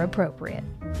are appropriate.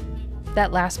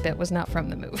 That last bit was not from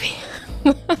the movie.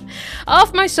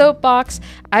 Off my soapbox,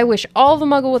 I wish all the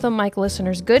Muggle with a Mic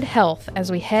listeners good health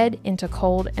as we head into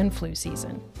cold and flu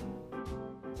season.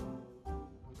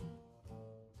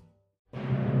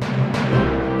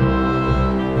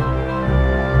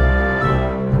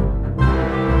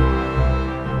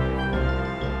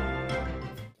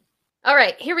 All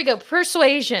right, here we go.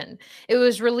 Persuasion. It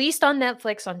was released on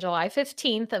Netflix on July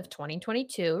 15th of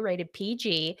 2022, rated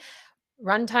PG,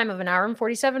 runtime of an hour and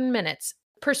 47 minutes.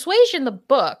 Persuasion, the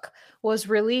book, was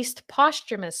released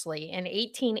posthumously in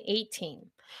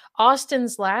 1818.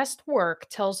 Austen's last work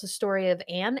tells the story of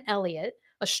Anne Elliot,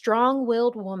 a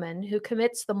strong-willed woman who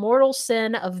commits the mortal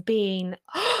sin of being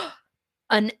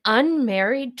an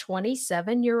unmarried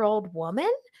 27-year-old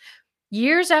woman?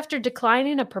 Years after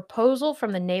declining a proposal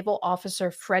from the naval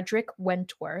officer Frederick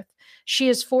Wentworth, she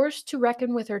is forced to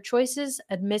reckon with her choices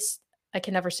amidst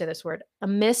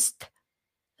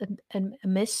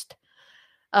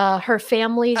her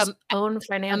family's own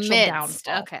financial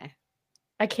downfall. Okay.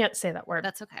 I can't say that word.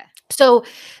 That's okay. So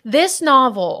this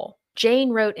novel,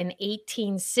 Jane wrote in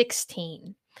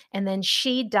 1816, and then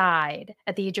she died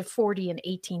at the age of 40 in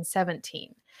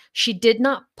 1817. She did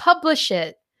not publish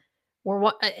it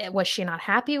Was she not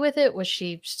happy with it? Was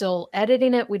she still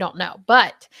editing it? We don't know.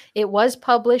 But it was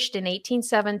published in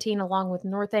 1817 along with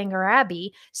Northanger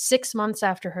Abbey 6 months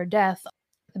after her death.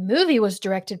 The movie was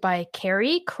directed by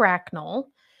Carrie Cracknell.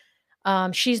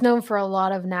 She's known for a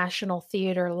lot of National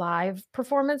Theater live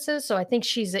performances, so I think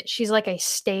she's like a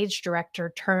stage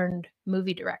director turned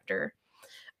movie director.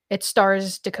 It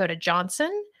stars Dakota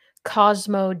Johnson,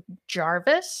 Cosmo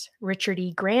Jarvis, Richard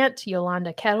E. Grant,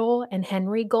 Yolanda Kettle, and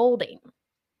Henry Golding.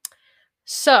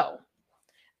 So,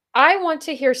 I want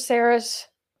to hear Sarah's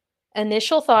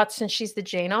initial thoughts since she's the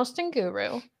Jane Austen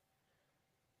guru.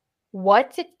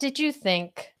 What did you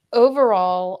think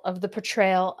overall of the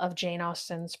portrayal of Jane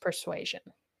Austen's Persuasion?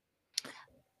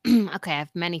 Okay, I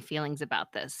have many feelings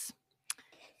about this.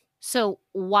 So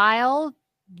while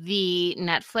the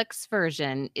Netflix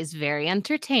version is very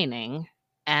entertaining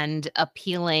and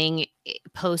appealing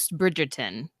post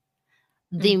Bridgerton,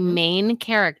 the main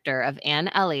character of Anne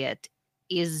Elliot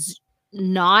is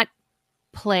not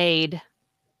played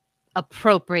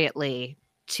appropriately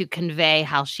to convey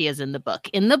how she is in the book.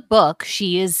 In the book,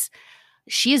 she is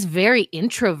very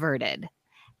introverted,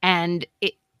 and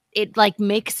it like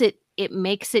makes it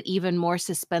even more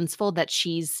suspenseful that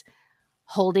she's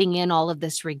holding in all of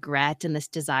this regret and this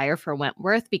desire for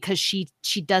Wentworth because she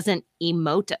doesn't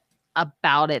emote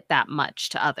about it that much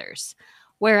to others.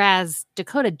 Whereas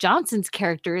Dakota Johnson's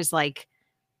character is like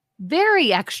very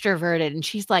extroverted, and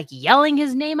she's like yelling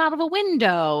his name out of a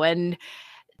window and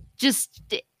just,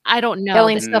 I don't know.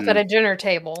 Yelling stuff at a dinner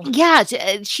table. Yeah,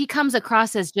 she comes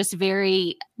across as just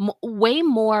very, way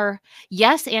more.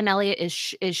 Yes, Anne Elliot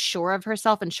is sure of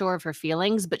herself and sure of her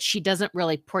feelings, but she doesn't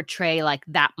really portray like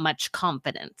that much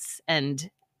confidence and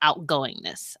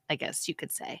outgoingness, I guess you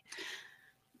could say.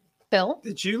 Bill?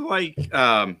 Did you like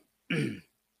how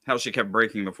she kept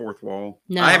breaking the fourth wall?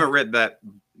 No. I haven't read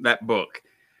that book,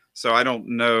 so I don't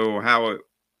know how it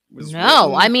was. No,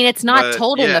 written, I mean, it's not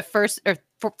told in yeah. the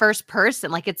first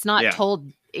person. Like, it's not told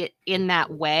it in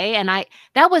that way, and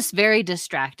that was very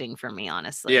distracting for me,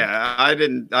 honestly. Yeah, I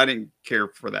didn't care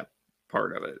for that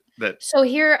part of it. So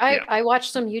here I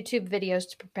watched some YouTube videos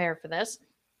to prepare for this,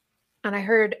 and I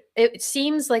heard it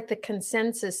seems like the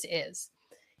consensus is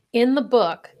in the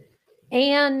book,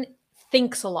 Anne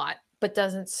thinks a lot but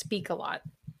doesn't speak a lot.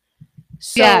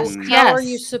 So how are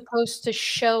you supposed to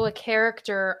show a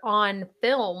character on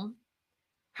film?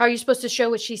 How are you supposed to show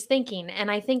what she's thinking?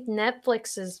 And I think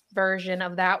Netflix's version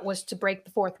of that was to break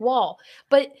the fourth wall.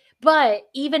 But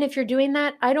even if you're doing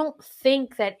that, I don't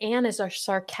think that Anne is a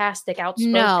sarcastic,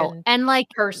 outspoken and like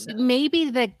person. Maybe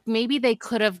they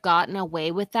could have gotten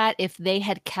away with that if they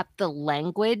had kept the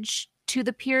language to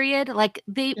the period. Like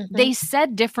they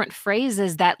said different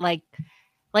phrases that like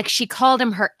she called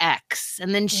him her ex,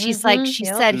 and then she's like, she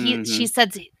said she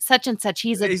said such and such.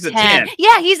 He's a 10.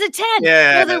 Yeah, he's a 10.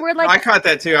 Yeah, they were like, I caught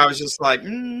that too. I was just like,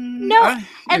 no.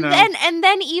 And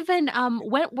then even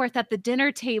Wentworth at the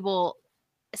dinner table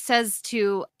says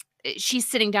to, she's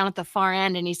sitting down at the far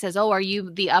end, and he says, "Oh, are you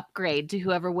the upgrade to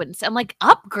whoever wouldn't?" Say, I'm like,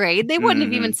 upgrade? They wouldn't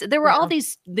have even. There were all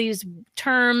these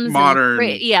terms,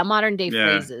 modern day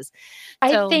phrases.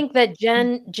 I think that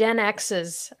Gen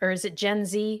X's, or is it Gen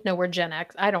Z? No, we're Gen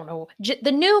X. I don't know.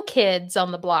 The new kids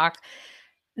on the block,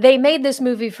 they made this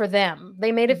movie for them.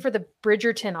 They made it for the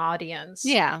Bridgerton audience.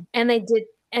 Yeah. And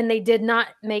they did not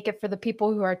make it for the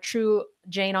people who are true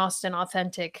Jane Austen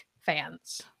authentic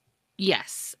fans.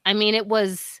 Yes. I mean, it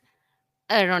was,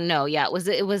 I don't know. Yeah,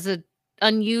 it was a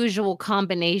unusual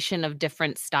combination of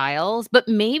different styles, but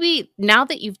maybe now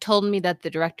that you've told me that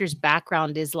the director's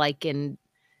background is like in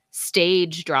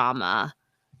stage drama,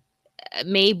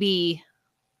 maybe,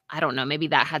 I don't know, maybe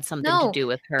that had something to do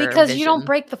with her because vision. You don't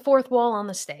break the fourth wall on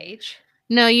the stage.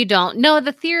 No, you don't. No,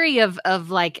 the theory of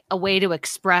like a way to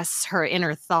express her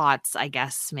inner thoughts, I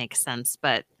guess, makes sense,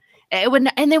 but it would,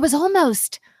 and there was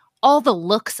almost all the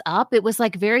looks up. It was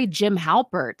like very Jim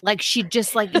Halpert. Like she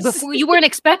just like before you weren't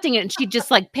expecting it, and she'd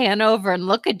just like pan over and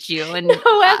look at you. And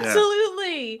no,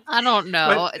 absolutely. I don't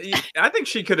know. But I think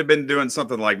she could have been doing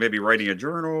something like maybe writing a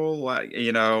journal, like, and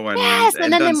yes,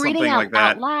 and then them reading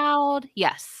out loud.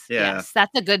 Yes, yeah. Yes,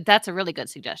 that's a really good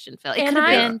suggestion, Phil.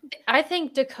 I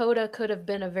think Dakota could have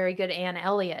been a very good Anne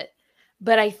Elliot.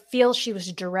 But I feel she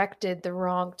was directed the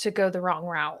wrong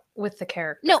route with the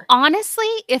character. No, honestly,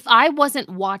 if I wasn't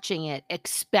watching it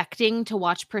expecting to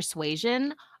watch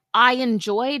Persuasion, I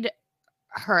enjoyed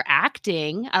her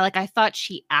acting. I thought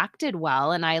she acted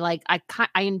well, and I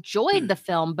enjoyed the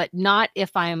film, but not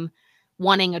if I'm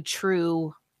wanting a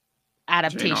true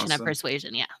adaptation of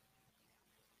Persuasion. Yeah.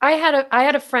 I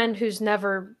had a friend who's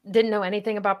never didn't know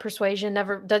anything about Persuasion,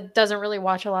 never doesn't really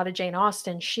watch a lot of Jane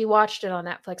Austen. She watched it on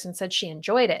Netflix and said she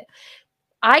enjoyed it.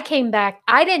 I came back.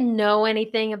 I didn't know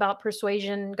anything about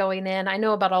Persuasion going in. I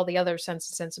know about all the other Sense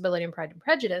and Sensibility and Pride and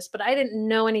Prejudice, but I didn't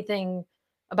know anything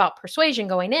about Persuasion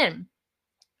going in.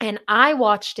 And I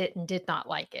watched it and did not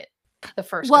like it the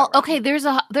first Well, go-round. okay,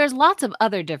 there's lots of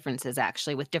other differences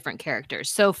actually with different characters.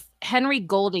 So Henry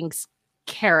Golding's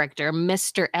character,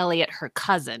 Mr. Elliot, her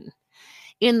cousin,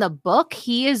 in the book,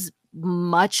 he is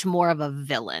much more of a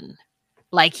villain.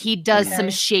 Like he does some Okay.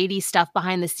 shady stuff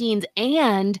behind the scenes,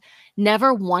 and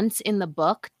never once in the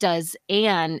book does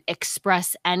Anne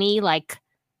express any like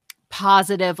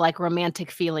positive like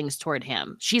romantic feelings toward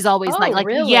him. She's always Oh,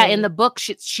 yeah, in really? the book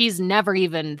she's never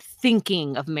even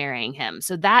thinking of marrying him.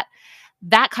 So that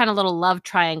kind of little love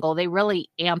triangle, they really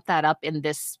amp that up in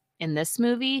this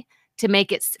movie to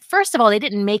make it first of all, they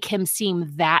didn't make him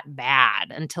seem that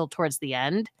bad until towards the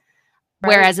end.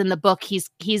 Right. Whereas in the book,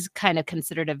 he's kind of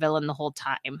considered a villain the whole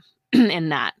time in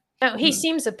that. No, he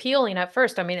seems appealing at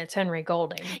first. I mean, it's Henry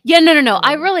Golding. Yeah, no.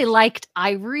 I Mm.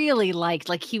 really liked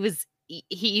like he was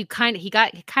he kind of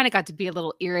got to be a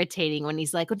little irritating when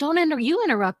he's like, "Well, you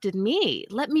interrupted me.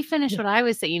 Let me finish what I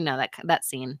was saying." You know, that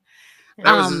scene.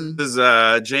 That was Um,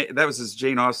 his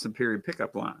Jane Austen period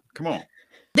pickup line. Come on.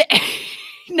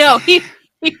 No, he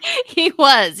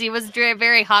was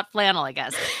very hot flannel, I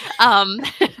guess.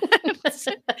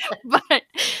 But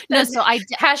no, so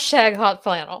Hashtag hot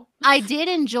flannel. I did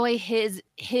enjoy his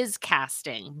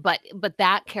casting, but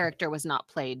that character was not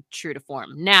played true to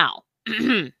form. Now,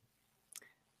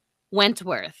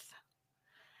 Wentworth.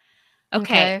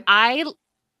 Okay,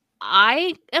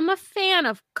 I am a fan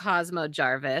of Cosmo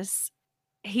Jarvis.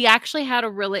 He actually had a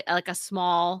really a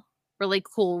small, really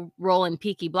cool role in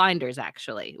Peaky Blinders.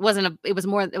 Actually, it was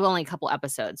only a couple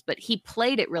episodes, but he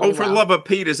played it really Oh, for well. love of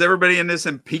Pete, is everybody in this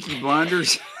in Peaky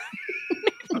Blinders?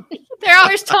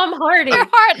 There's Tom Hardy. Tom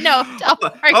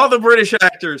Hardy All the British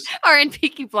actors. are in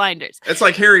Peaky Blinders. It's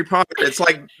like Harry Potter. It's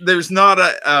like there's not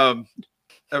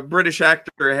a British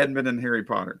actor who hadn't been in Harry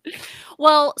Potter.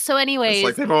 Well, so anyways, It's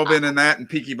like they've all been in that and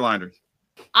Peaky Blinders.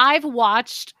 I've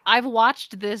watched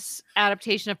this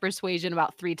adaptation of Persuasion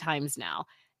about 3 times now.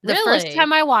 The first Really?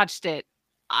 time I watched it,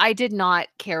 I did not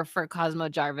care for Cosmo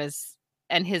Jarvis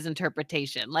and his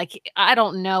interpretation. Like, I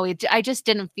don't know, I just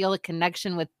didn't feel a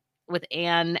connection with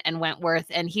Anne and Wentworth,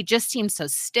 and he just seemed so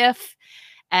stiff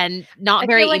and not I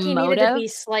very feel like he needed to emotive. be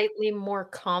slightly more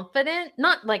confident,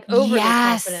 not like overly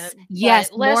Yes, confident, yes,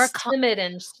 but less more timid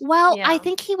and Well, I yeah.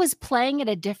 think he was playing it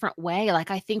a different way. Like,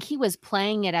 I think he was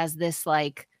playing it as this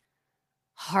like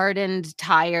hardened,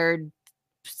 tired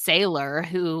sailor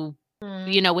who,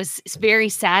 Mm. was very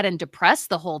sad and depressed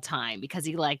the whole time because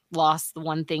he like lost the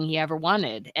one thing he ever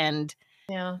wanted. And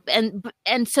Yeah.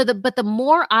 so the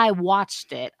more I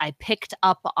watched it, I picked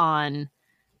up on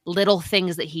little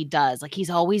things that he does. Like he's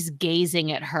always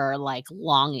gazing at her like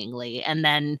longingly, and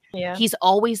then Yeah. he's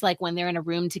always like when they're in a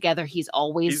room together, he's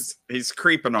always He's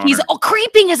creeping on her.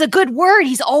 creeping is a good word.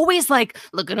 He's always like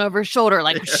looking over his shoulder,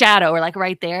 like shadow or like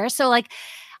right there. So like,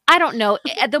 I don't know.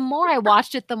 The more I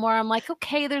watched it, the more I'm like,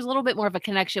 okay, there's a little bit more of a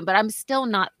connection, but I'm still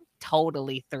not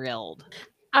totally thrilled.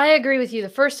 I agree with you. The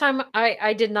first time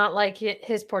I did not like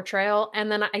his portrayal, and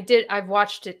then I've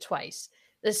watched it twice.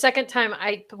 The second time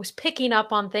I was picking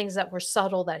up on things that were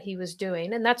subtle that he was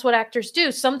doing, and that's what actors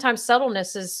do. Sometimes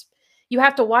subtleness is you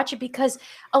have to watch it because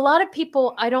a lot of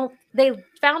people they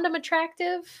found him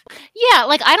attractive. Yeah,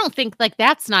 like I don't think like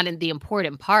that's not in the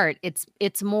important part.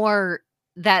 It's more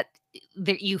that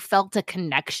you felt a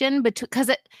connection between because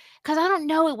I don't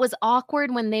know, it was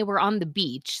awkward when they were on the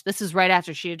beach. This is right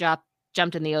after she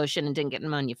jumped in the ocean and didn't get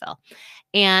pneumonia fell.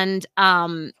 And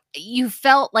you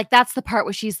felt like that's the part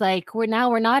where she's like, we're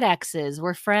not exes,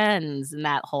 we're friends, and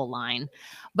that whole line.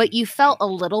 But you felt a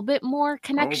little bit more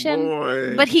connection. Oh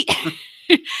boy. But he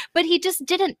but he just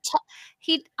didn't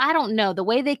I don't know, the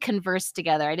way they conversed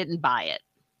together, I didn't buy it.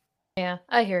 Yeah,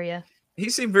 I hear you. He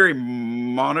seemed very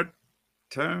monotone.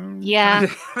 Yeah.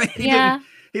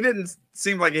 He didn't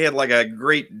seem like he had like a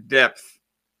great depth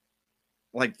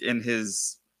like in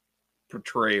his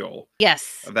portrayal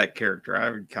Yes. of that character. I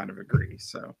would kind of agree.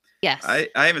 So Yes. I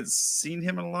haven't seen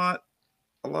him in a lot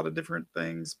of different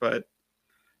things, but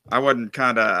I wasn't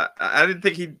I didn't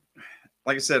think he,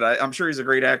 like I said, I'm sure he's a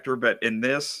great actor, but in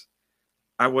this,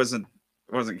 I wasn't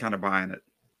kind of buying it.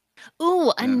 Ooh,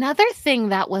 Yeah. another thing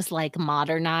that was like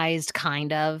modernized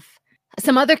kind of.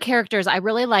 Some other characters, I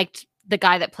really liked the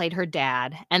guy that played her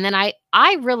dad. And then I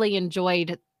really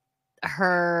enjoyed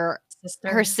her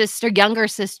Sister. sister, younger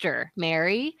sister,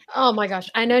 Mary. Oh my gosh.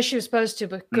 I know she was supposed to,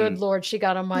 but good Lord, she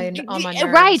got on my nerves.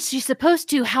 Right, she's supposed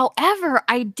to. However,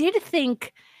 I did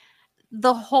think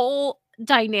the whole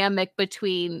dynamic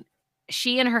between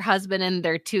she and her husband and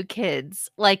their 2 kids,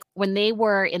 like when they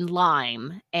were in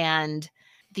Lyme and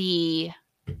the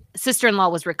sister-in-law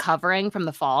was recovering from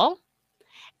the fall,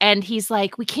 and he's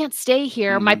like, "We can't stay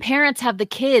here. My parents have the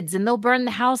kids and they'll burn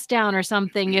the house down or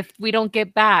something if we don't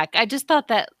get back." I just thought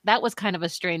that that was kind of a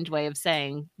strange way of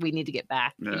saying we need to get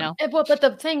back, you know? But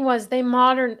the thing was,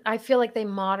 I feel like they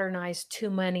modernized too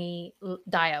much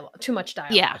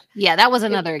dialogue. Yeah, that was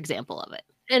another example of it.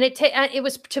 And it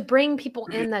was to bring people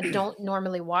in that don't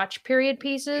normally watch period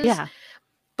pieces. Yeah.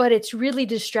 But it's really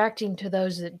distracting to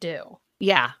those that do.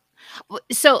 Yeah.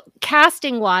 So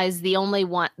casting wise, the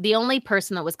only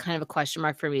person that was kind of a question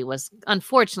mark for me was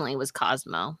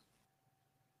Cosmo.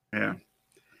 Yeah.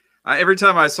 Every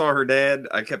time I saw her dad,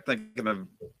 I kept thinking of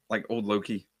like old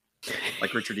Loki,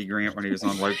 like Richard E. Grant when he was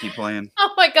on Loki playing.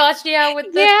 Oh my gosh, yeah,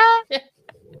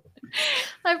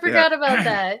 I forgot about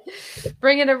that.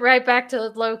 Bringing it right back to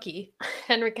Loki.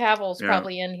 Henry Cavill's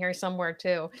probably in here somewhere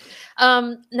too.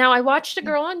 Now I watched a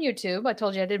girl on YouTube. I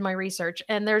told you I did my research,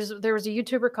 and there was a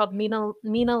YouTuber called Mina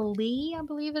Lee, I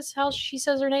believe is how she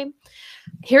says her name.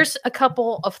 Here's a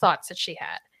couple of thoughts that she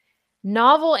had.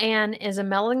 Novel Anne is a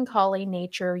melancholy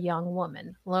nature young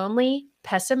woman, lonely,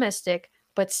 pessimistic,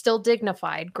 but still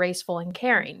dignified, graceful, and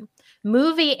caring.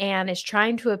 Movie Anne is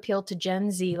trying to appeal to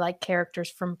Gen Z like characters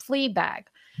from Fleabag.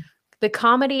 The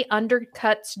comedy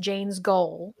undercuts Jane's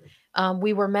goal.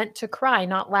 We were meant to cry,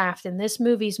 not laugh. And this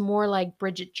movie's more like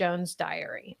Bridget Jones'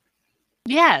 Diary.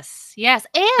 Yes. And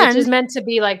which is meant to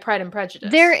be like Pride and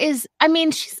Prejudice. There is, I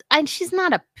mean, she's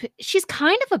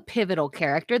kind of a pivotal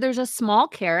character. There's a small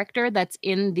character that's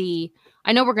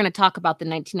I know we're going to talk about the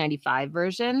 1995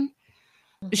 version.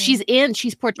 She's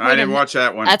portrayed. I didn't watch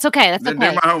that one. That's okay. That's Didn't okay.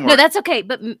 do my homework. No, that's okay.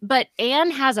 But Anne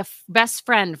has a best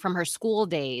friend from her school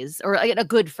days, or a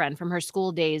good friend from her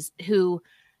school days, who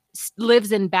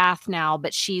lives in Bath now,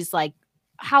 but she's like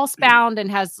housebound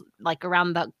and has like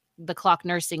around the clock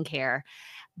nursing care.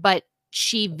 But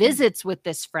she visits with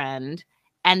this friend,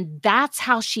 and that's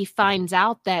how she finds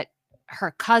out that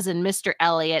her cousin, Mr.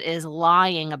 Elliot, is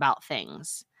lying about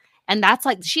things. And that's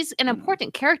like, she's an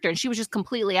important character, and she was just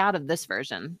completely out of this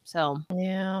version. So,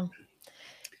 yeah.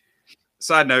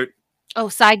 Side note. Oh,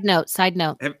 side note.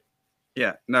 Have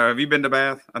you been to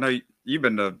Bath? I know you've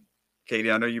been to,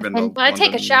 Katie. I know you've been to I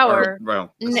take a shower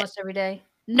almost every day.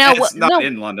 No, it's not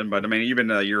in London, but I mean, you've been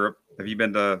to Europe. Have you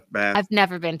been to Bath? I've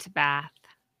never been to Bath.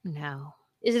 No.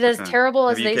 Is it as terrible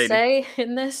as they say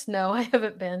in this? No, I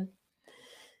haven't been.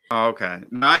 Oh, okay.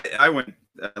 No, I went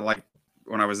like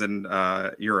when I was in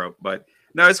Europe, but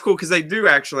no, it's cool because they do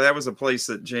actually. That was a place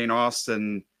that Jane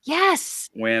Austen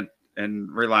went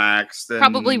and relaxed and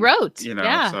probably wrote. You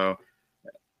know, so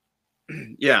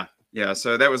yeah.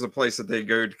 So that was a place that they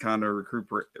go to kind of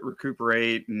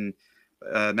recuperate and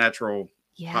natural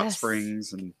hot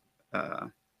springs and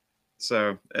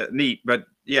so neat. But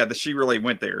yeah, she really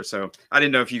went there. So I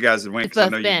didn't know if you guys had went.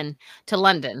 Both been to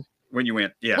London when you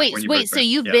went. Yeah. Wait. So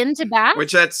you've been to Bath?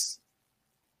 Which I've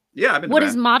been. What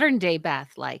is modern day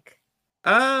Bath like?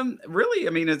 Really,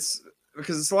 I mean, it's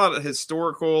because it's a lot of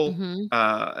historical.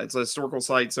 It's a historical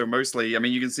site, so mostly, I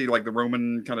mean, you can see like the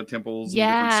Roman kind of temples and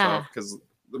different stuff because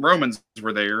the Romans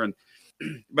were there, and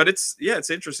but it's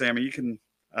interesting. I mean, you can.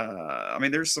 I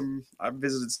mean, I've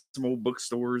visited some old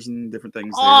bookstores and different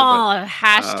things. Oh,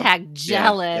 hashtag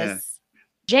jealous. Yeah.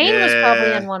 Jane was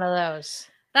probably in one of those.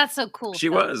 That's so cool. She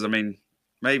was. I mean,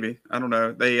 maybe. I don't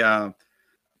know. They,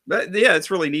 but yeah,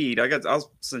 it's really neat.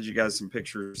 I'll send you guys some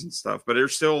pictures and stuff. But they're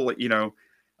still,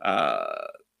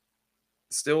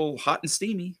 still hot and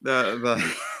steamy.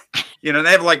 The they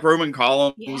have like Roman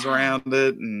columns around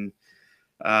it, and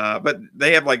but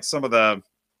they have like some of the.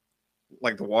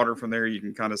 Like the water from there, you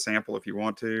can kind of sample if you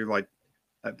want to. Like,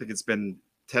 I think it's been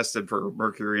tested for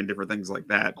mercury and different things like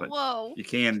that. But you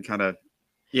can kind of,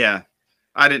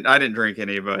 I didn't drink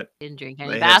any, but didn't drink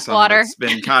any bath water. It's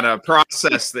been kind of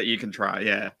processed that you can try.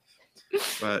 Yeah,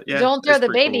 but yeah, don't throw the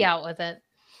baby out with it.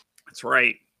 That's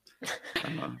right.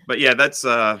 But yeah, that's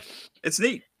it's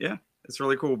neat. Yeah, it's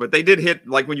really cool. But they did hit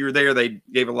like when you were there, they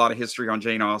gave a lot of history on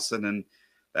Jane Austen, and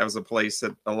that was a place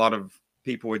that a lot of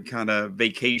people would kind of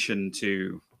vacation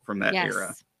to from that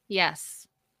era. Yes.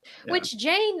 Yeah. Which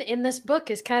Jane in this book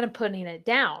is kind of putting it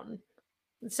down,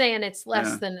 saying it's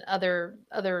less than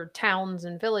other towns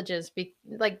and villages.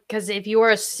 Because if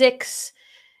you're a 6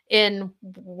 in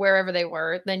wherever they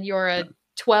were, then you're a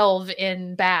 12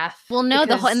 in Bath. Well, no,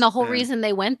 the because- whole Yeah. reason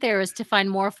they went there is to find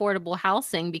more affordable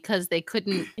housing because they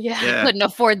couldn't yeah. Yeah. couldn't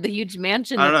afford the huge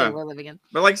mansion I that they know. were living in.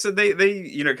 But like I said, they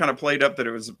kind of played up that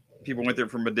it was people went there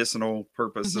for medicinal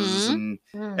purposes, Mhm.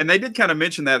 Mm. and they did kind of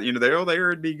mention that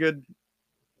there it'd be good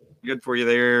for you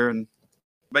there, and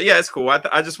but yeah, it's cool.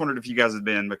 I just wondered if you guys had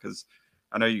been, because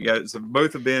I know you guys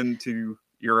both have been to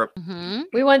Europe. Mhm.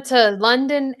 We went to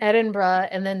London, Edinburgh,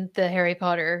 and then the Harry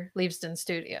Potter Leavesden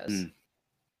Studios, Mm.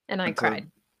 and I And so-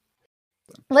 cried.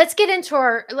 Let's get into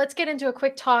a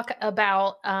quick talk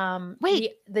about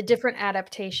Wait. the different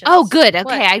adaptations. Oh, good. What?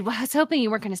 Okay, I was hoping you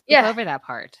weren't going to skip Yeah. over that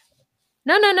part.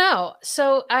 No.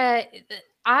 So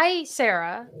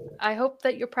Sarah, I hope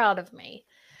that you're proud of me,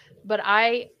 but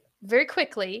I very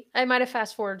quickly, I might have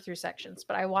fast forwarded through sections,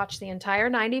 but I watched the entire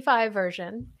 95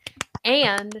 version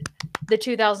and the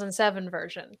 2007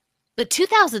 version. The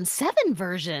 2007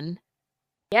 version.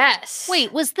 Yes.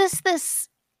 Wait, was this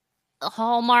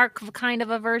Hallmark kind of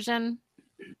a version?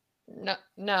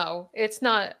 No, it's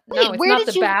not. Wait, No, it's where not did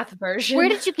the you- Bath version. Where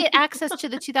did you get access to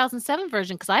the 2007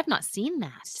 version? Because I've not seen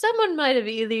that. Someone might have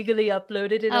illegally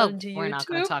uploaded it Oh, onto we're not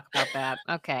going YouTube. to talk about that.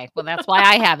 Okay, well, that's why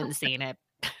I haven't seen it.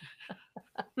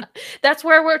 That's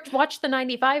where we watched the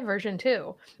 95 version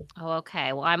too. Oh,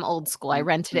 okay. Well, I'm old school. I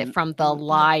rented it from the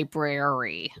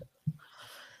library.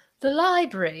 The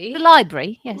library. The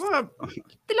library, yes. What?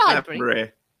 The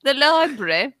library. The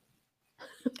library.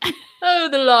 Oh,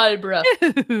 the library.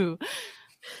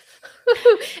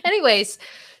 Anyways,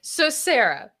 so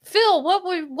Sarah, Phil, what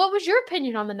was your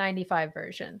opinion on the 95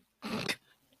 version?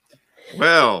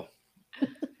 Well,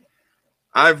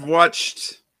 I've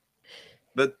watched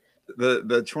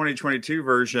the 2022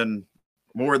 version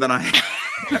more than I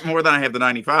have the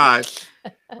 95.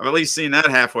 I've at least seen that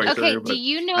halfway Okay, through. do But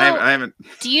you know I haven't.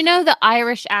 do you know the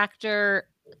Irish actor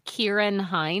Kieran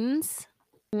Hines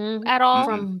Mm, at all?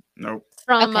 From Nope.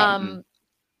 from Okay.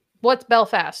 what's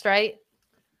Belfast, right?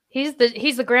 He's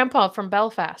the grandpa from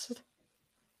Belfast.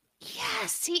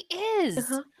 Yes, he is.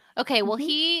 Uh-huh. Okay, well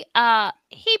Mhm.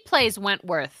 he plays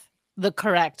Wentworth the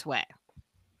correct way.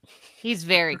 He's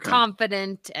very Okay.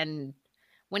 confident, and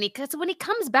when he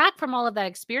comes back from all of that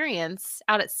experience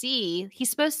out at sea, he's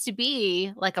supposed to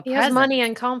be like a He has presence. money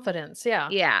and confidence. Yeah.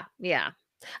 Yeah.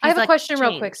 I have He's a like question real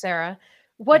changed. quick, Sarah.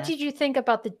 What Yes. did you think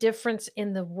about the difference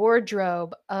in the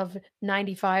wardrobe of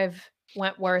 95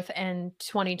 Wentworth and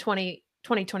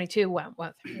 2022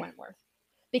 Wentworth?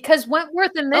 Because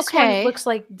Wentworth in this one Okay. looks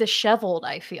like disheveled,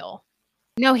 I feel.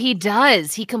 No, he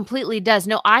does. He completely does.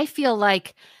 No, I feel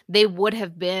like they would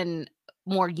have been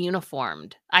more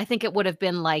uniformed. I think it would have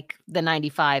been like the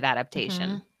 95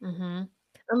 adaptation. Mm-hmm.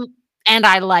 And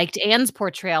I liked Anne's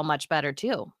portrayal much better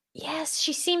too. Yes,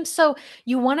 she seems so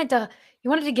you wanted to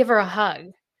give her a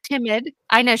hug. Timid.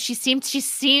 I know she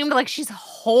seemed like she's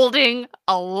holding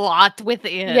a lot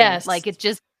within. Yes. Like it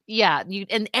just you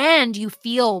and you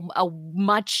feel a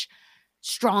much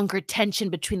stronger tension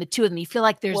between the two of them. You feel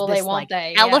like there's Well, this they won't like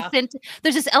they? Yeah. elephant.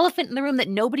 There's this elephant in the room that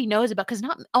nobody knows about because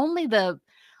not only the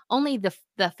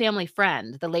family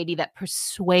friend, the lady that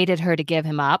persuaded her to give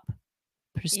him up,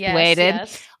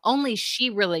 Yes. only she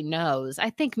really knows.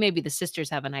 I think maybe the sisters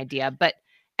have an idea, but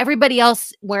everybody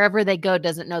else, wherever they go,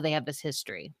 doesn't know they have this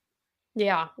history.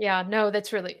 Yeah. No,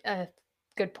 that's really a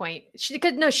good point. She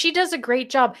does a great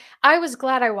job. I was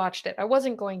glad I watched it. I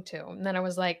wasn't going to, and then I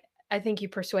was like, I think you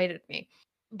persuaded me.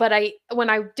 But when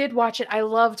I did watch it, I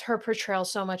loved her portrayal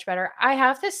so much better. I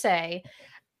have to say,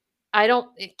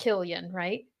 Killian,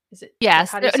 right? Is it?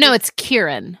 Yes. how do you No, say- it's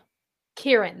Kieran.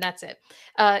 Kieran. That's it.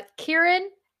 Kieran.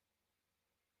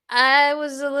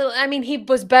 I mean, he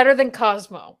was better than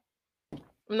Cosmo.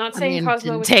 I'm not saying Cosmo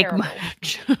didn't was take terrible.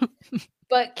 much.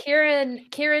 But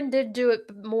Kieran did do it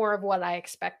more of what I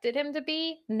expected him to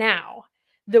be. Now,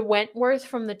 the Wentworth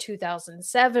from the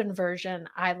 2007 version,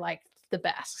 I liked the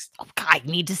best. Oh, God, I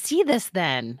need to see this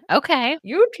then. Okay.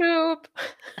 YouTube.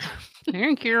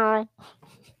 Thank you.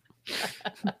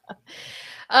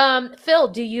 Phil,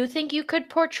 do you think you could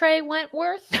portray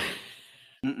Wentworth?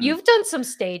 Mm-mm. You've done some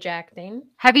stage acting.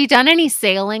 Have you done any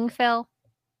sailing, Phil?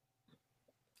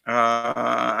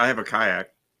 I have a kayak,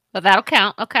 But that'll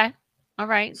count. Okay. All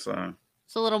right. so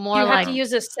It's a little Do more you like have to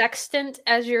use a sextant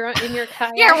as you're in your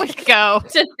kayak here we go.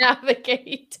 to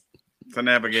navigate. to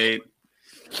navigate.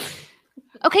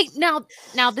 Okay,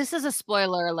 now this is a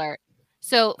spoiler alert.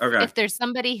 So Okay. if there's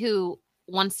somebody who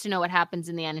wants to know what happens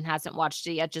in the end and hasn't watched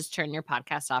it yet, just turn your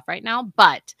podcast off right now.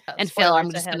 But and Phil, I'm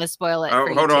Spoilers just ahead. going to spoil it. Oh, for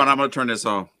you hold on. too. I'm gonna turn this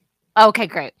off. Okay,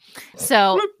 great.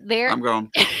 So Bloop. there, I'm going.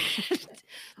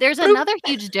 there's another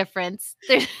huge difference.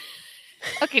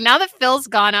 Okay, now that Phil's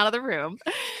gone out of the room,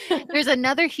 there's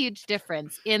another huge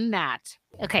difference in that.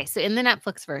 Okay, so in the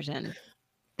Netflix version,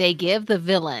 they give the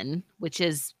villain, which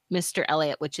is Mr.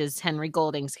 Elliot, which is Henry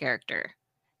Golding's character,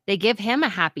 they give him a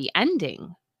happy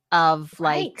ending of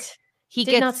like Right. he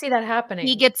Did not gets see that happening.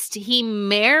 he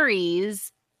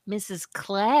marries Mrs.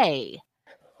 Clay,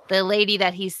 the lady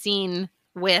that he's seen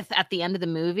with at the end of the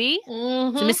movie. So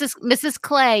Mhm. Mrs.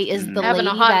 Clay is the Having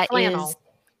a lady hot that flannel. is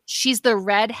she's the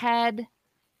redhead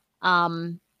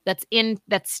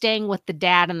that's staying with the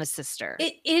dad and the sister.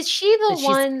 Is she the But she's-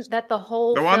 one that the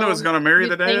whole The one that was film gonna marry you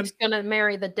the dad? think's gonna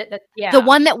marry yeah. The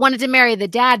one that wanted to marry the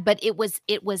dad, but it was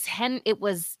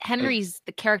Henry's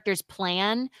the character's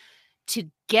plan to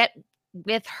get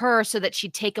with her so that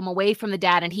she'd take him away from the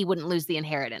dad and he wouldn't lose the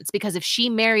inheritance. Because if she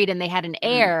married and they had an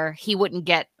heir, he wouldn't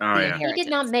get Oh, the yeah. He inheritance. did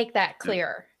not make that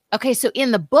clear. Okay, so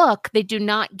in the book, they do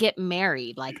not get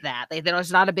married like that.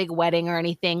 There's not a big wedding or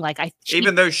anything. Like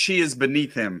Even though she is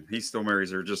beneath him, he still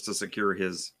marries her just to secure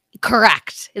his.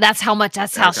 correct. That's how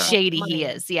Okay. shady he Money.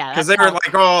 is. Yeah, Because that's they were how-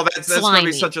 like, "Oh, that's going to slimy.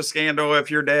 be such a scandal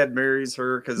if your dad marries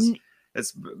her because N-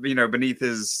 it's beneath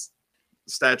his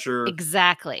stature."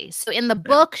 exactly. So in the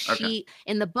book, okay.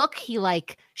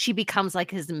 she becomes like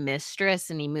his mistress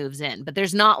and he moves in, but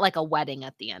there's not like a wedding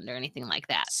at the end or anything like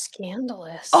that.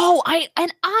 Scandalous. Oh,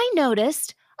 I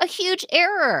noticed a huge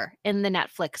error in the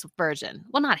Netflix version.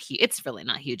 Well, not huge. It's really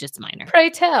not huge. It's minor. Pray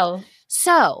tell.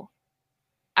 So,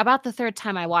 about the third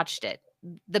time I watched it,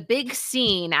 the big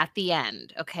scene at the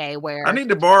end, okay, where I need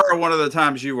to borrow one of the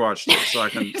times you watched it so I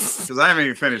can, because I haven't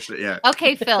even finished it yet.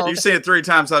 okay, Phil, You've seen it 3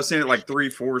 times. I've seen it like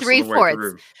 3/4 of the way three-fourths.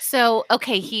 through. So,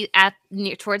 okay,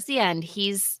 towards the end,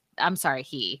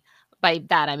 by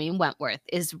that I mean Wentworth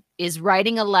is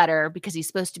writing a letter because he's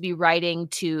supposed to be writing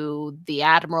to the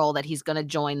admiral that he's going to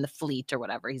join the fleet or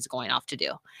whatever he's going off to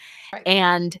do. Right.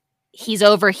 And he's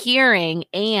overhearing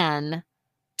Anne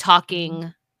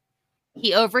talking.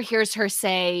 He overhears her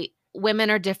say, women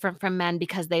are different from men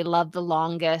because they love the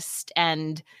longest.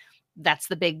 And that's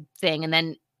the big thing. And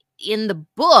then in the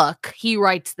book, he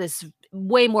writes this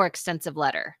way more extensive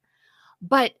letter.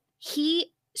 But she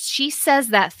says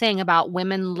that thing about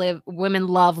women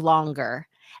love longer.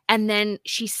 And then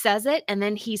she says it, and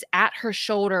then he's at her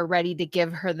shoulder ready to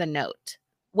give her the note.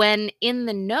 When in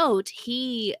the note,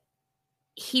 he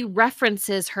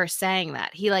references her saying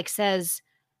that. He like says,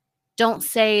 don't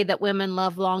say that women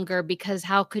love longer because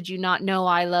how could you not know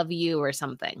I love you or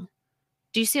something.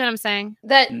 Do you see what I'm saying?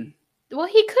 That well,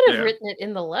 he could have Yeah. written it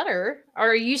in the letter. Or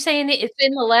are you saying it's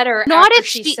in the letter? Not after if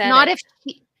she she, said not it? if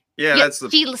she, Yeah, yeah, that's the.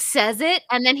 she says it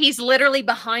and then he's literally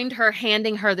behind her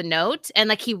handing her the note and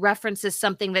like he references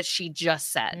something that she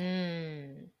just said.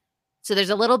 Mm. So there's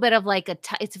a little bit of like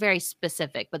it's very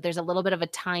specific, but there's a little bit of a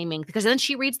timing because then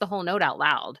she reads the whole note out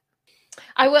loud.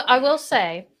 I will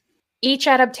say, each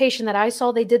adaptation that I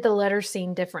saw, they did the letter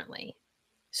scene differently.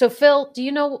 So Phil, do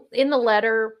you know in the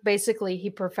letter, basically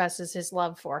he professes his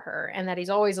love for her and that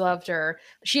he's always loved her.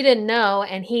 She didn't know,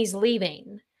 and he's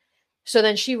leaving. So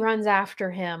then she runs after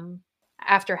him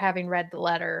after having read the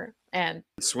letter and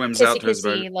Swims out kissy to his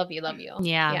boat. kissy, love you.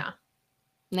 Yeah. Yeah.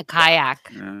 In a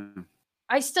kayak. Yeah.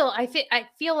 I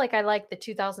feel like I like the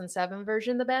 2007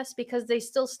 version the best because they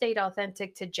still stayed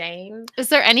authentic to Jane. Is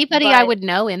there anybody I But- would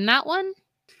know in that one?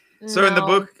 So in the No,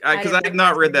 book, because I didn't have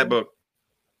not read that recognize book.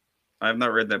 I have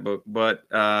not read that book, but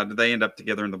did they end up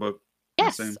together in the book? I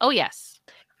Yes. assume? Oh, yes.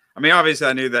 I mean, obviously,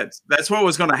 I knew that's what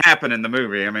was going to happen in the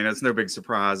movie. I mean, it's no big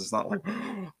surprise. It's not like,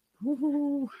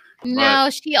 "Ooh." No,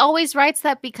 she always writes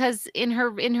that because in her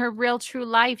real true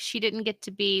life, she didn't get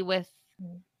to be with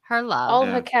her love. All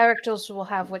Yeah. her characters will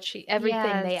have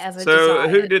everything they Yes. ever So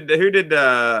desired. who did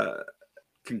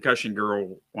Concussion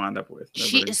Girl wind up with? Nobody.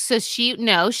 She Just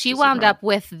wound about. up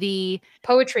with the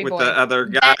Poetry With boy. the other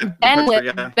guy. the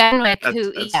butcher guy? Benwick,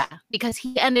 That's- because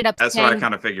he ended up That's what I staying,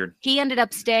 kind of figured. he ended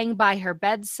up staying by her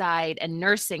bedside and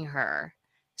nursing her.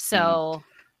 So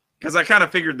Because I kind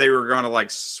of figured they were going to like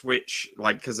switch,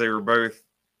 like because they were both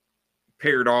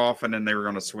paired off, and then they were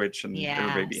going to switch, and yeah.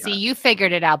 everybody be See, happy. you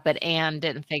figured it out, but Anne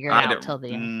didn't figure it I out don't- till the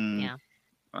end. Yeah.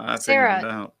 I figured Sarah, it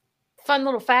out. Fun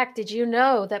little fact, did you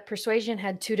know that Persuasion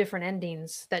had 2 different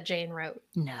endings that Jane wrote?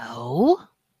 No.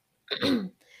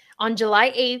 On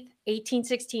July 8th,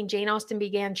 1816, Jane Austen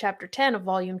began chapter 10 of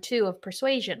volume 2 of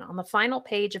Persuasion. On the final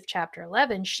page of chapter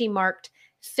 11, she marked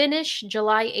finish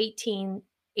July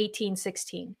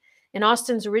 1816. In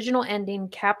Austen's original ending,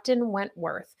 Captain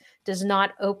Wentworth does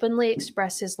not openly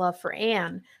express his love for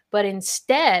Anne, but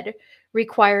instead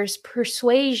requires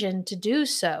Persuasion to do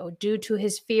so due to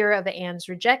his fear of Anne's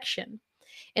rejection.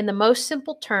 In the most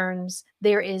simple terms,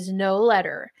 there is no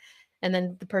letter. And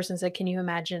then the person said, "Can you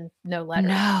imagine no letter?"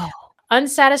 No.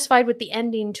 Unsatisfied with the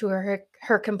ending to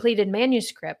her completed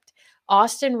manuscript,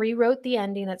 Austen rewrote the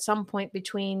ending at some point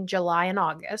between July and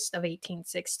August of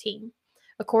 1816.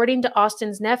 According to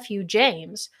Austen's nephew,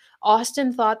 James,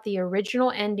 Austen thought the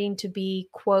original ending to be,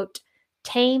 quote,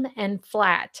 tame and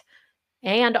flat,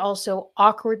 and also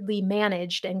awkwardly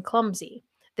managed and clumsy.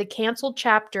 The canceled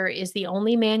chapter is the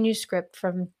only manuscript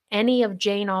from any of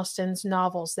Jane Austen's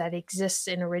novels that exists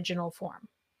in original form.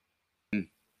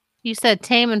 You said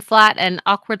tame and flat and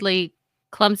awkwardly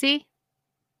clumsy?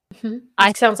 It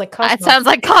I- sounds like Cosmo. It sounds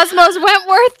like Cosmos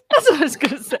Wentworth. That's what I was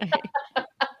going to say.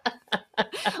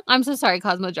 I'm so sorry,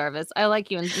 Cosmo Jarvis. I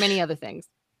like you and many other things.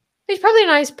 He's probably a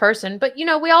nice person, but you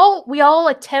know, we all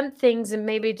attempt things and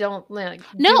maybe don't like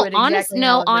No, do it exactly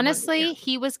how everyone- honestly, yeah.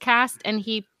 he was cast and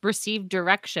he received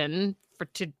direction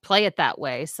to play it that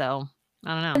way. So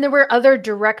I don't know. And there were other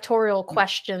directorial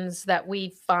questions that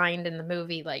we find in the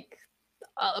movie, like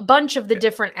a bunch of the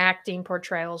different acting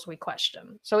portrayals we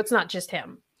question. So it's not just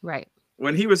him. Right.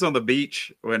 When he was on the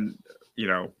beach, when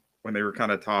they were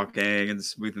kind of talking and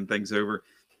smoothing things over,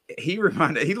 he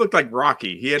looked like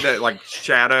Rocky. He had that like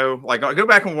shadow. Like, I'll go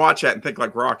back and watch that and think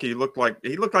like Rocky. He looked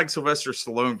like Sylvester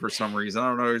Stallone for some reason. I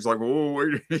don't know. He's like, oh,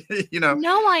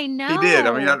 No, I know. He did.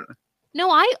 I mean,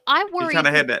 I he worried. kind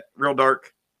of had that real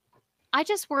dark. I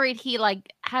just worried he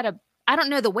like had I don't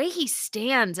know, the way he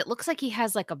stands, it looks like he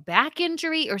has like a back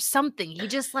injury or something. He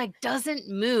just like doesn't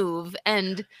move.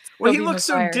 And Well, he Tobey looks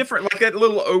so Maguire. different. Like that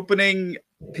little opening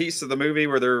piece of the movie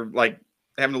where they're like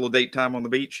having a little date time on the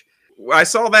beach. I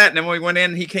saw that, and then when we went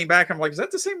in, he came back. I'm like, is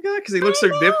that the same guy? Because he looks so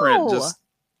different. know. Just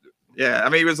yeah, I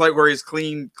mean, it was like where he's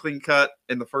clean cut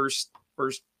in the first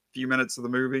few minutes of the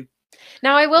movie.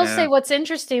 Now, I will Yeah. say what's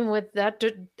interesting with that,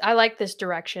 I like this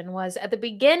direction, was at the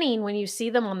beginning when you see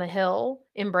them on the hill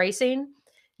embracing,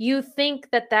 you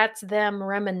think that that's them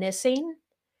reminiscing,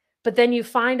 but then you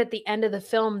find at the end of the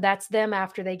film that's them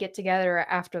after they get together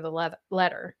after the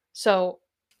letter. So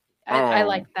I Oh.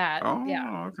 like that. Oh,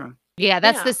 Yeah. okay. yeah,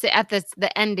 that's Yeah.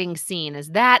 the ending scene is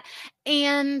that.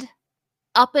 And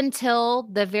up until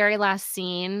the very last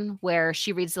scene where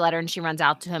she reads the letter and she runs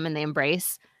out to him and they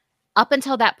embrace, up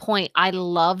until that point, I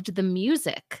loved the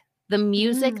music. The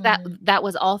music that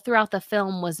was all throughout the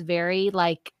film was very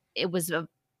like, it was a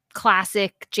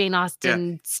classic Jane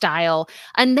Austen style.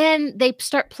 And then they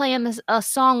start playing a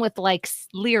song with like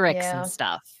lyrics Yeah. and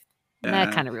stuff. And Yeah.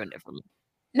 that kind of ruined it for me.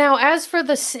 Now, as for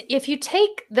if you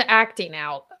take the acting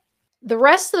out, the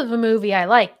rest of the movie I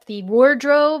liked. The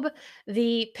wardrobe,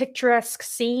 the picturesque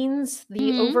scenes,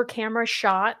 the Mhm. over camera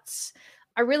shots.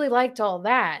 I really liked all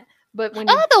that. But when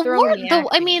you Oh, throw in the I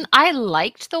acting- mean, I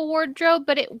liked the wardrobe,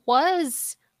 but it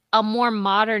was a more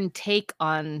modern take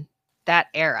on that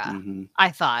era. Mhm. I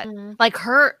thought, Mhm. like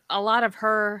a lot of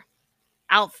her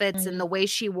outfits and the way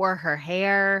she wore her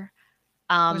hair.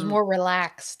 It was more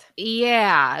relaxed.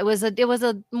 Yeah, it was a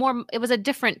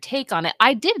different take on it.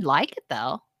 I did like it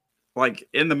though. Like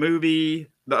in the movie,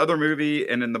 the other movie,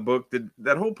 and in the book,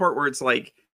 that whole part where it's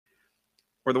like,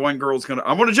 where the one girl's I'm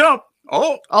gonna jump.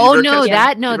 Oh, Oh you better no,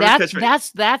 catch me. You better catch me.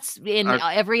 that's in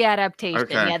Okay. every adaptation.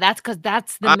 Okay. Yeah, that's because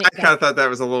that's the I main- kind of thought that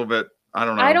was a little bit. I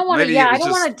don't know. I don't want to. Maybe Yeah, it I was don't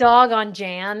just- want to dog on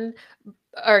Jan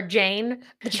or Jane.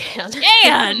 Jan.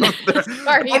 Jan!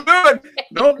 Sorry. Don't do it.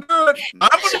 Don't do it.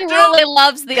 I'm She gonna jump. really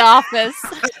loves The Office.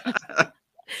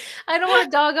 I don't want to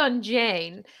dog on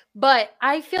Jane, but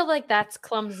I feel like that's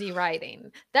clumsy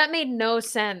writing. That made no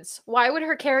sense. Why would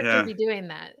her character Yeah. be doing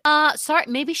that? Sorry,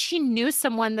 maybe she knew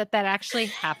someone that actually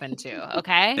happened to.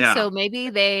 Okay, Yeah. so maybe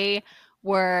they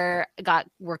were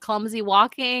clumsy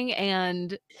walking,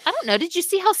 and I don't know. Did you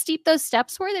see how steep those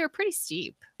steps were? They were pretty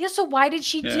steep. Yeah, so why did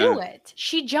she do it?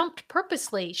 She jumped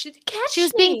purposely. She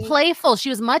was being playful. She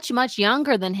was much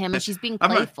younger than him, and she's being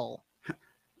I'm a- playful.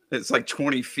 It's like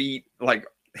 20 feet. Like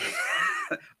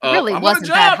It really I'm gonna wasn't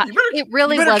that jump. high. You better- It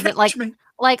really you better wasn't catch like me.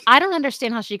 I don't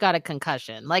understand how she got a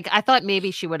concussion. Like I thought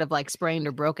maybe she would have like sprained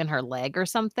or broken her leg or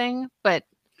something, but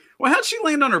Well, how'd she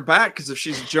land on her back? Because if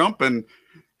she's jumping,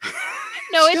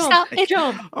 no, it's Jump, how it's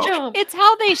jump, Oh. jump. It's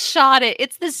how they shot it.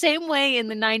 It's the same way in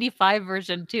the 95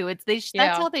 version too. That's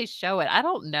Yeah. how they show it. I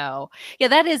don't know. Yeah,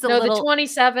 that is a No, little the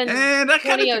 27, and I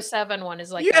kind of 2007 one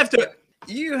is like you that have to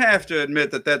too. you have to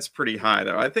admit that that's pretty high,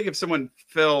 though. I think if someone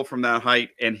fell from that height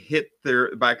and hit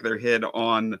their back of their head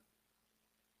on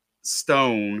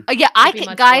stone, yeah, Could be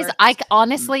much guys, worse.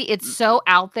 honestly, it's so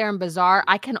out there and bizarre.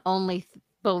 I can only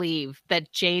believe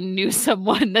that Jane knew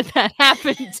someone that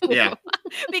happened to. Yeah.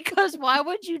 Because why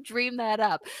would you dream that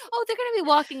up? Oh, they're going to be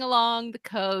walking along the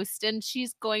coast and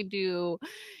she's going to,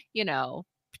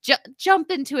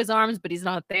 jump into his arms, but he's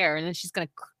not there. And then she's going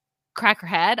to crack her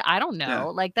head. I don't know. Yeah.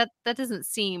 Like that doesn't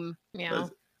seem. Yeah.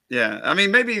 Yeah, I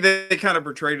mean, maybe they kind of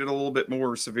portrayed it a little bit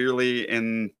more severely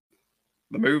in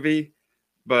the movie,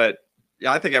 but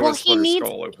yeah, I think I Well, would split her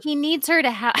skull open. he needs her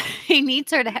to have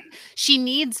she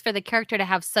needs for the character to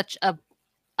have such a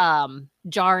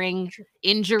jarring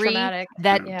injury Traumatic.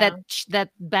 that Yeah. that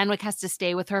Benwick has to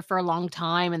stay with her for a long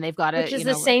time, and they've got to, Which is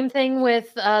the same thing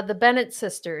with the Bennett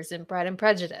sisters in Pride and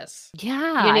Prejudice.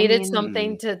 Yeah, You needed I mean,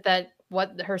 something that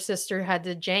what her sister had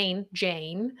to Jane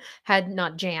had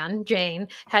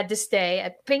to stay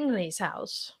at Bingley's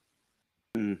house.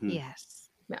 Mhm. yes,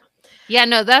 Yeah. yeah.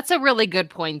 No, that's a really good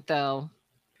point, though.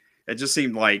 It just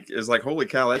seemed like it was like, holy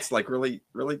cow, that's like really,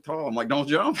 really tall. I'm like, don't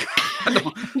jump,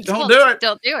 don't do it.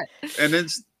 Don't do it. And then,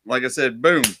 like I said,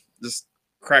 boom, just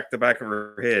cracked the back of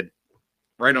her head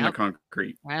right on the Yep.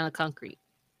 concrete. Right on the concrete.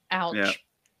 Ouch. Yeah.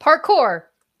 Parkour.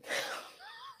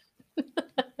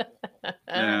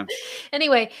 Yeah.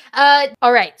 Anyway,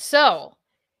 all right. So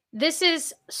this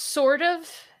is sort of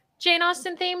Jane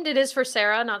Austen themed. It is for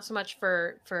Sarah, not so much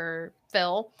for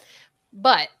Phil.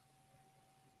 But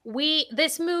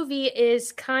this movie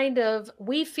is kind of,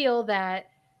 we feel that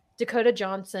Dakota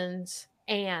Johnson's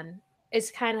Anne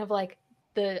is kind of like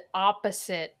the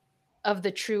opposite of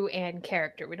the true Anne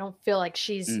character. We don't feel like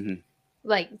she's Mhm.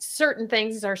 like certain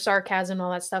things, our sarcasm and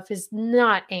all that stuff is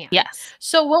not Anne. Yes.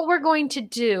 So what we're going to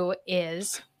do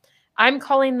is I'm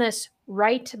calling this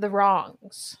Right the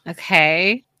Wrongs.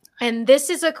 Okay. And this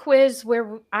is a quiz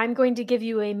where I'm going to give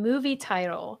you a movie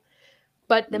title,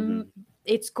 but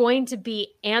it's going to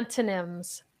be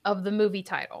antonyms of the movie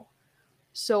title.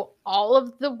 So all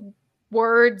of the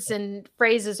words and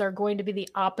phrases are going to be the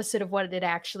opposite of what it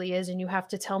actually is, and you have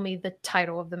to tell me the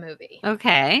title of the movie.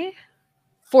 Okay.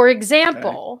 For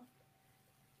example,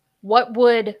 what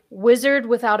would Wizard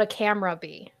Without a Camera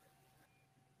be?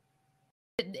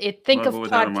 Think of Muggle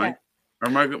without a podcast. mic. Or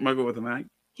muggle with a mic.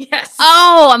 Yes.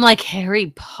 Oh, I'm like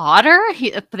Harry Potter.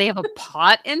 They have a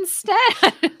pot instead.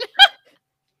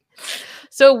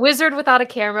 So Wizard Without a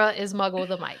Camera is Muggle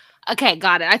with a mic. Okay,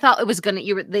 got it. I thought it was gonna.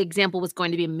 The example was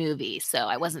going to be a movie, so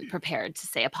I wasn't prepared to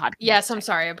say a podcast. Yes, I'm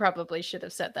sorry. I probably should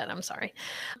have said that. I'm sorry.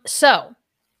 So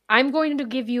I'm going to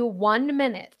give you 1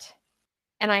 minute,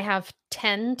 and I have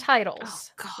 10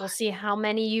 titles. Oh, We'll God. see how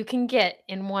many you can get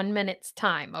in 1 minute's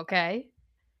time. Okay.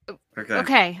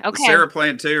 Okay. Okay. Is Sarah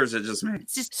playing too, or is it just me?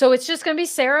 It's just. So it's just going to be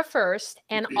Sarah first,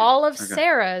 and all of Okay.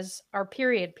 Sarah's are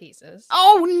period pieces.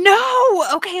 Oh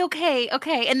no.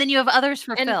 Okay. And then you have others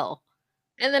for And- Phil.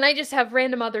 And then I just have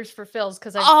random others for Phil's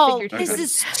because I Oh, figured this you would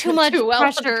is too much do well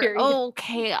on pressure. period.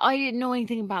 Okay, I didn't know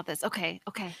anything about this. Okay.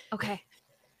 Okay.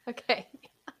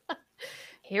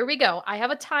 Here we go. I have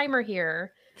a timer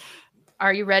here.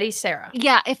 Are you ready, Sarah?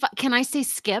 Yeah. Can I say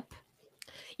skip?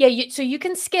 Yeah, so you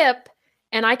can skip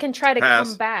and I can try to Pass.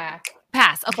 come back.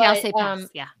 Pass. Okay, I'll But, say pass.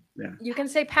 Yeah. You can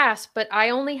say pass, but I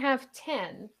only have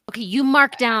 10. Okay, you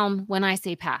mark down when I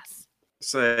say pass.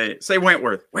 Say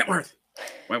Wentworth. Wentworth.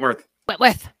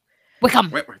 Wentworth,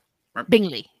 Wickham, Wentworth.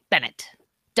 Bingley, Bennett,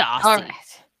 Darcy. All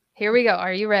right. Here we go.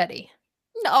 Are you ready?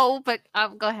 No, but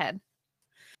go ahead.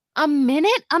 A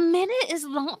minute? A minute is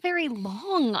not very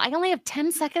long. I only have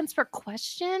 10 seconds per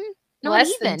question. Not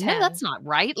Less than even. No, 10. that's not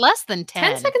right. Less than 10.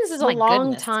 10 seconds is Oh a my long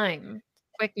goodness. time.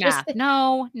 Quick Just math.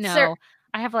 No. Sir-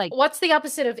 I have like What's the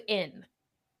opposite of in?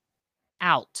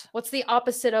 out, What's the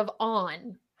opposite of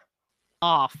on?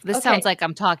 off. This Okay. sounds like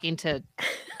I'm talking to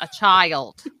a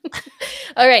child.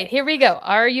 All right, here we go.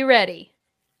 Are you ready?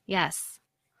 Yes.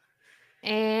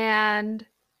 And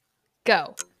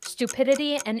go.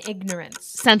 Stupidity and ignorance.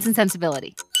 Sense and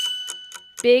Sensibility.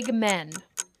 Big men.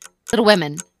 Little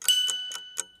Women.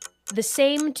 The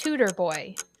same tutor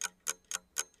boy.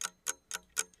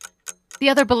 The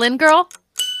Other Boleyn Girl.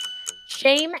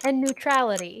 Shame and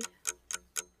neutrality.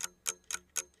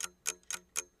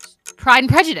 Pride and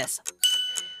Prejudice.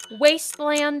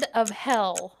 Wasteland of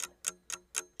hell.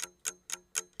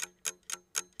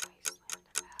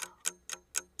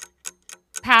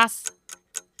 Pass.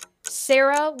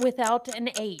 Sarah without an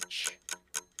H.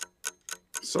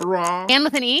 Sarah. And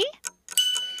with an E.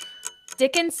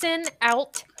 Dickinson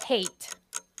out hate.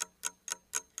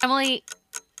 Emily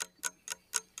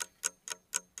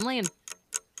and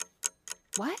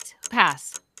what?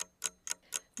 Pass.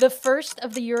 The first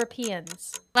of the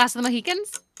Europeans. Last of the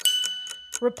Mohicans.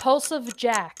 Repulsive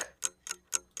Jack.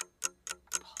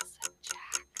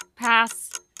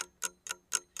 Pass.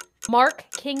 Mark,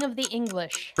 King of the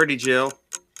English. Pretty Jill.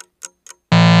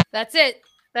 That's it.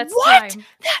 That's What? time.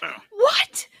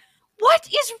 What? What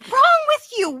is wrong with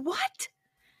you? What?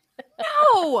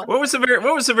 No. What was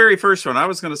the very first one? I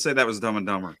was going to say that was Dumb and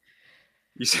Dumber.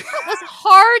 You see- That was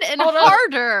hard and Hold on.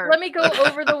 harder. Let me go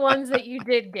over the ones that you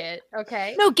did get.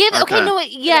 Okay. No, give okay. Okay. No,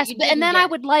 yes, you but, and didn't then I get.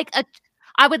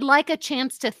 would like a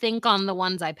chance to think on the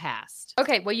ones I passed.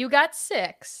 Okay. Well, you got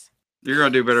 6. You're gonna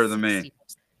do better than me. 60%.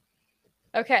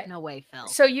 Okay. No way, Phil.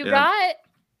 So you Yeah.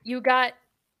 got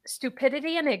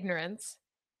stupidity and ignorance.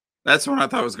 That's when I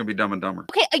thought it was gonna be Dumb and Dumber.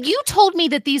 Okay, you told me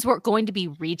that these were going to be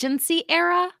Regency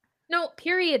era. No,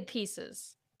 period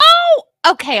pieces. Oh,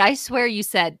 okay. I swear you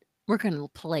said we're going to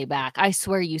play back. I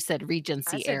swear you said I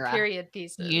Regency said era. period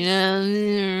pieces.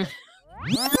 Yeah.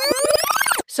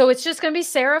 So it's just going to be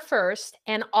Sarah first,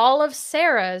 and all of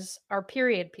Sarah's are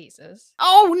period pieces.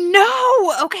 Oh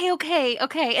no.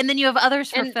 Okay. And then you have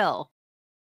others for And- Phil.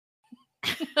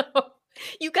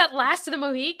 You got Last of the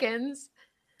Mohicans,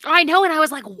 I know, and I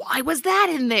was like, why was that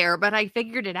in there? But I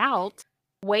figured it out.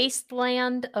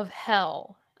 Wasteland of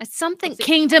Hell. It's something What's it-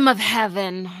 Kingdom of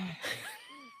Heaven.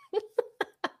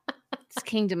 It's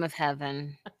Kingdom of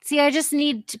Heaven. See, I just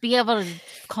need to be able to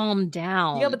calm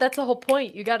down. Yeah, but that's the whole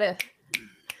point. You got to.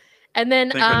 And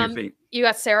then Think on your feet. you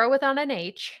got Sarah without an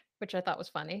H, which I thought was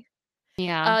funny.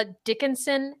 yeah.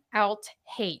 Dickinson out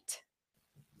hate.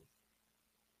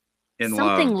 In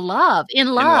Something love. In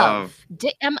love.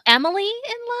 Emily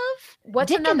in love?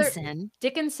 What's another? Dickinson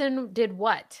Dickinson did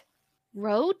what?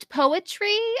 wrote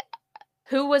poetry.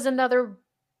 Who was another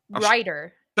Oh,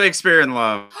 writer? Shakespeare in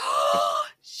Love.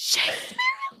 Shakespeare.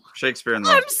 Shakespeare in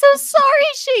Love. I'm so sorry,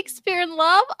 Shakespeare in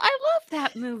Love. I love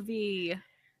that movie.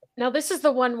 Now, this is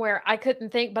the one where I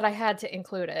couldn't think, but I had to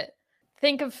include it.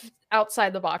 Think of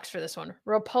outside the box for this one.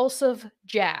 Repulsive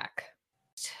Jack.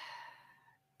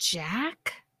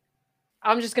 Jack?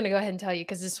 I'm just going to go ahead and tell you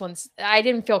because this one's, I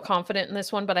didn't feel confident in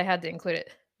this one, but I had to include it.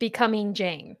 Becoming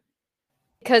Jane.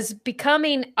 Because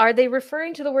becoming, are they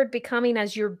referring to the word becoming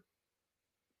as you're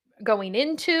going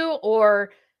into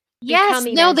or Yes.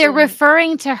 becoming No, as they're in-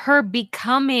 referring to her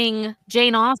becoming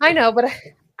Jane Austen. I know, but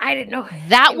I didn't know.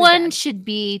 That It was one bad. should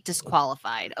be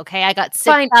disqualified. Okay. I got 6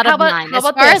 Fine. out How of about- 9. how As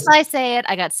about far as this? I say it,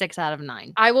 I got 6 out of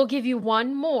 9. I will give you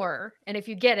one more, and if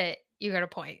you get it, you get a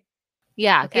point.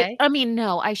 Yeah. Okay. I mean,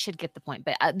 no, I should get the point,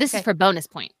 but this is Okay. for bonus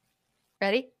point.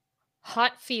 Ready?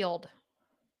 Hot Field.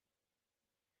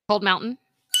 Cold Mountain.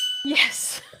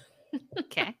 Yes.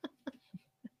 Okay.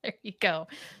 There you go.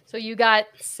 So you got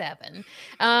 7.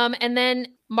 And then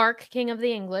Mark, King of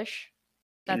the English.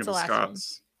 King That's of the the last one.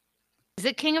 Scots. Is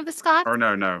it King of the Scots? Or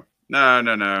no.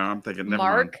 I'm thinking never mind.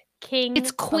 Mark, King. It's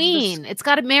of the Queen. It's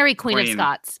got to marry Queen of Queen.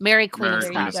 Scots. Mary Queen Mary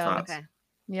of Queen of Scots. Scots. Okay.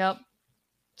 Yep.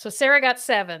 So Sarah got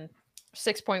 7.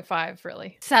 6.5,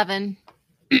 really. 7.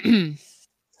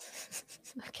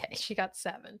 Okay, she got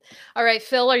 7. All right,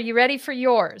 Phil, are you ready for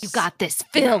yours? You got this,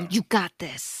 Phil. You got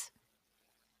this.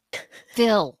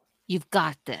 Phil, you've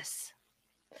got this.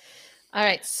 All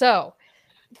right, so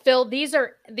Phil, these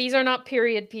are not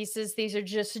period pieces. These are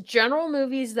just general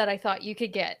movies that I thought you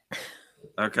could get.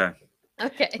 Okay.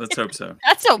 Okay. Let's hope so.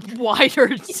 That's a wider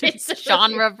It's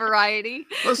genre variety.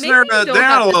 Let's Maybe narrow you that don't down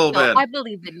have a to little No, bit. I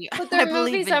believe in you. But I they're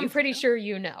believe movies in I'm you. pretty sure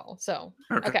you know. So,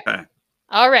 Okay. okay.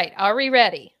 All right, are we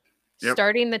ready? Yep.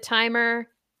 Starting the timer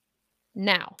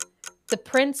now. The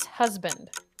Prince Husband.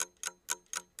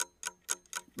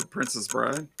 The Princess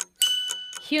Bride.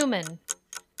 Human.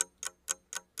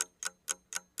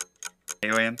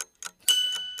 Alien.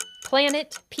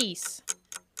 Planet Peace.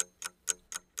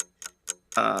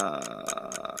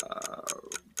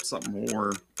 Something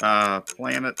more.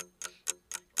 Planet.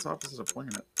 What's opposite of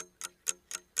planet?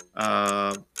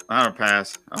 I don't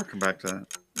pass. I'll come back to that.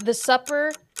 The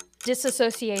Supper.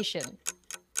 Disassociation.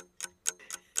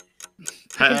 You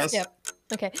can Pass. skip.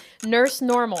 Okay. Nurse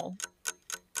Normal.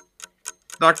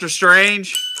 Doctor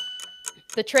Strange.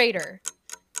 The Traitor.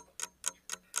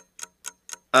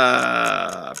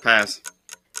 Pass.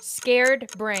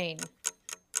 Scared Brain.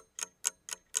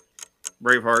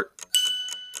 Braveheart.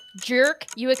 Jerk.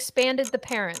 You expanded the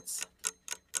parents.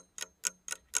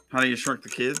 Honey, You Shrunk the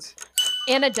Kids.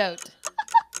 Antidote.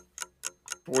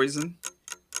 Poison.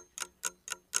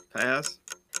 Pass.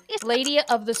 Lady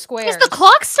of the Squares. Is the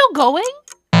clock still going?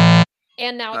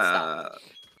 And now it's stopped.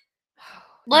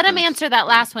 Let him Okay. answer that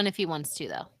last one if he wants to,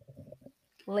 though.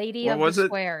 Lady What of was the it?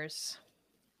 Squares.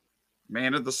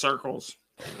 Man of the Circles.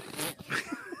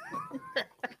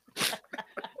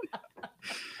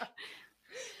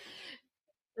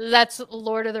 That's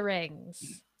Lord of the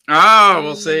Rings. Oh,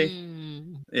 we'll see.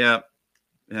 Mm.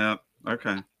 Yeah.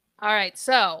 Okay. All right,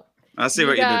 so I see You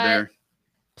what you did got- there.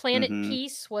 Planet Mhm.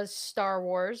 Peace was Star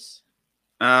Wars.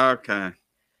 Okay.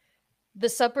 The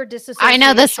Supper Disassociation. I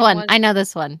know this one. was- I know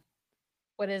this one.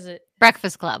 What is it?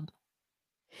 Breakfast Club.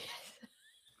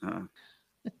 Uh,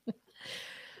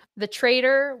 The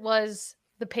Traitor was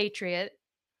the Patriot.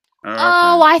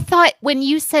 Oh, I thought when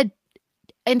you said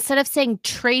instead of saying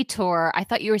traitor, I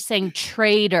thought you were saying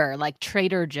trader, like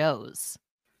Trader Joe's.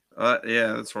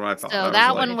 Yeah, that's what I thought. So I was that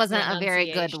like, one wasn't a very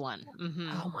good Pronunciation. one.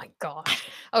 Mhm. Oh my gosh.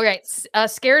 Okay.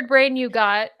 Scared Brain you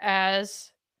got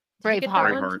as did you get that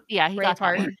Braveheart. one? Braveheart. Yeah, he got that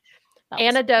Braveheart. one. That was-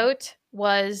 Antidote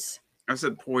was I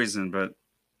said poison, but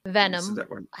I said Venom. that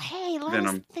one. Hey, let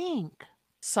Venom. us think.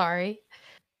 Sorry.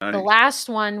 I- The last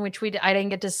one, which I didn't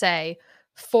get to say,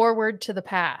 Forward to the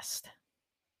Past.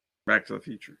 Back to the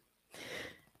Future.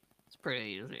 It's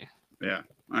pretty easy. Yeah.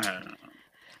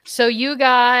 So you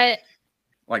got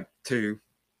Like 2.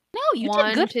 No, you one,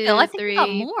 did good, two, Phil. I think you got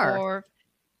three, more. 4.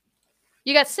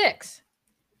 You got 6.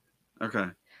 Okay.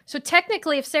 So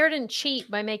technically, if Sarah didn't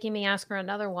cheat by making me ask her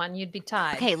another one, you'd be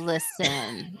tied. Okay,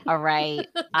 listen. All right.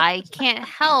 I can't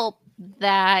help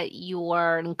that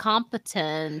your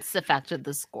incompetence affected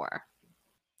the score.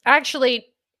 Actually,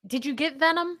 did you get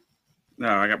Venom? No,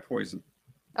 I got poison.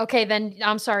 Okay, then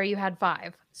I'm sorry, you had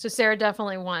 5. So Sarah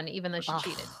definitely won, even though she Ugh.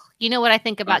 cheated. You know what I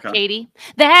think about Okay. Katie?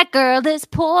 That girl is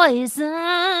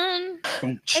poison.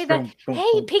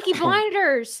 Hey, Peaky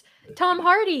Blinders, Tom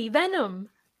Hardy, Venom.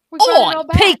 We got it all On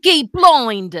back. Peaky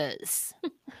Blinders.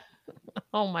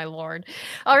 Oh my lord!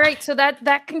 All right, so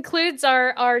that concludes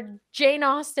our Jane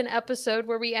Austen episode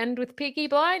where we end with Peaky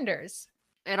Blinders.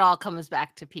 It all comes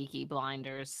back to Peaky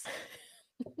Blinders.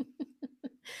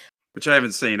 Which I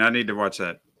haven't seen. I need to watch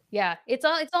that. Yeah, it's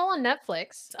all on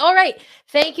Netflix. All right,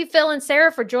 thank you, Phil and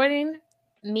Sarah, for joining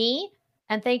me,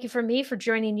 and thank you for me for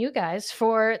joining you guys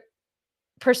for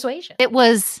Persuasion. It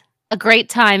was a great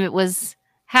time. It was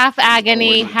half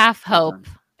agony, always a half good hope.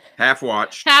 time. Half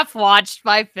watched. Half watched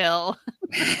by Phil.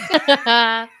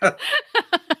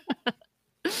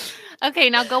 Okay,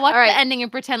 now go watch All right. the ending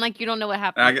and pretend like you don't know what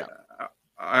happened.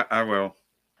 I will.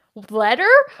 Letter?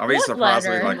 I'll be What surprised.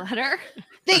 letter? Like, Letter?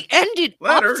 They ended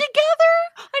Letter? up together?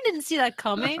 I didn't see that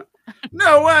coming.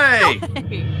 no way.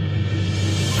 Hey.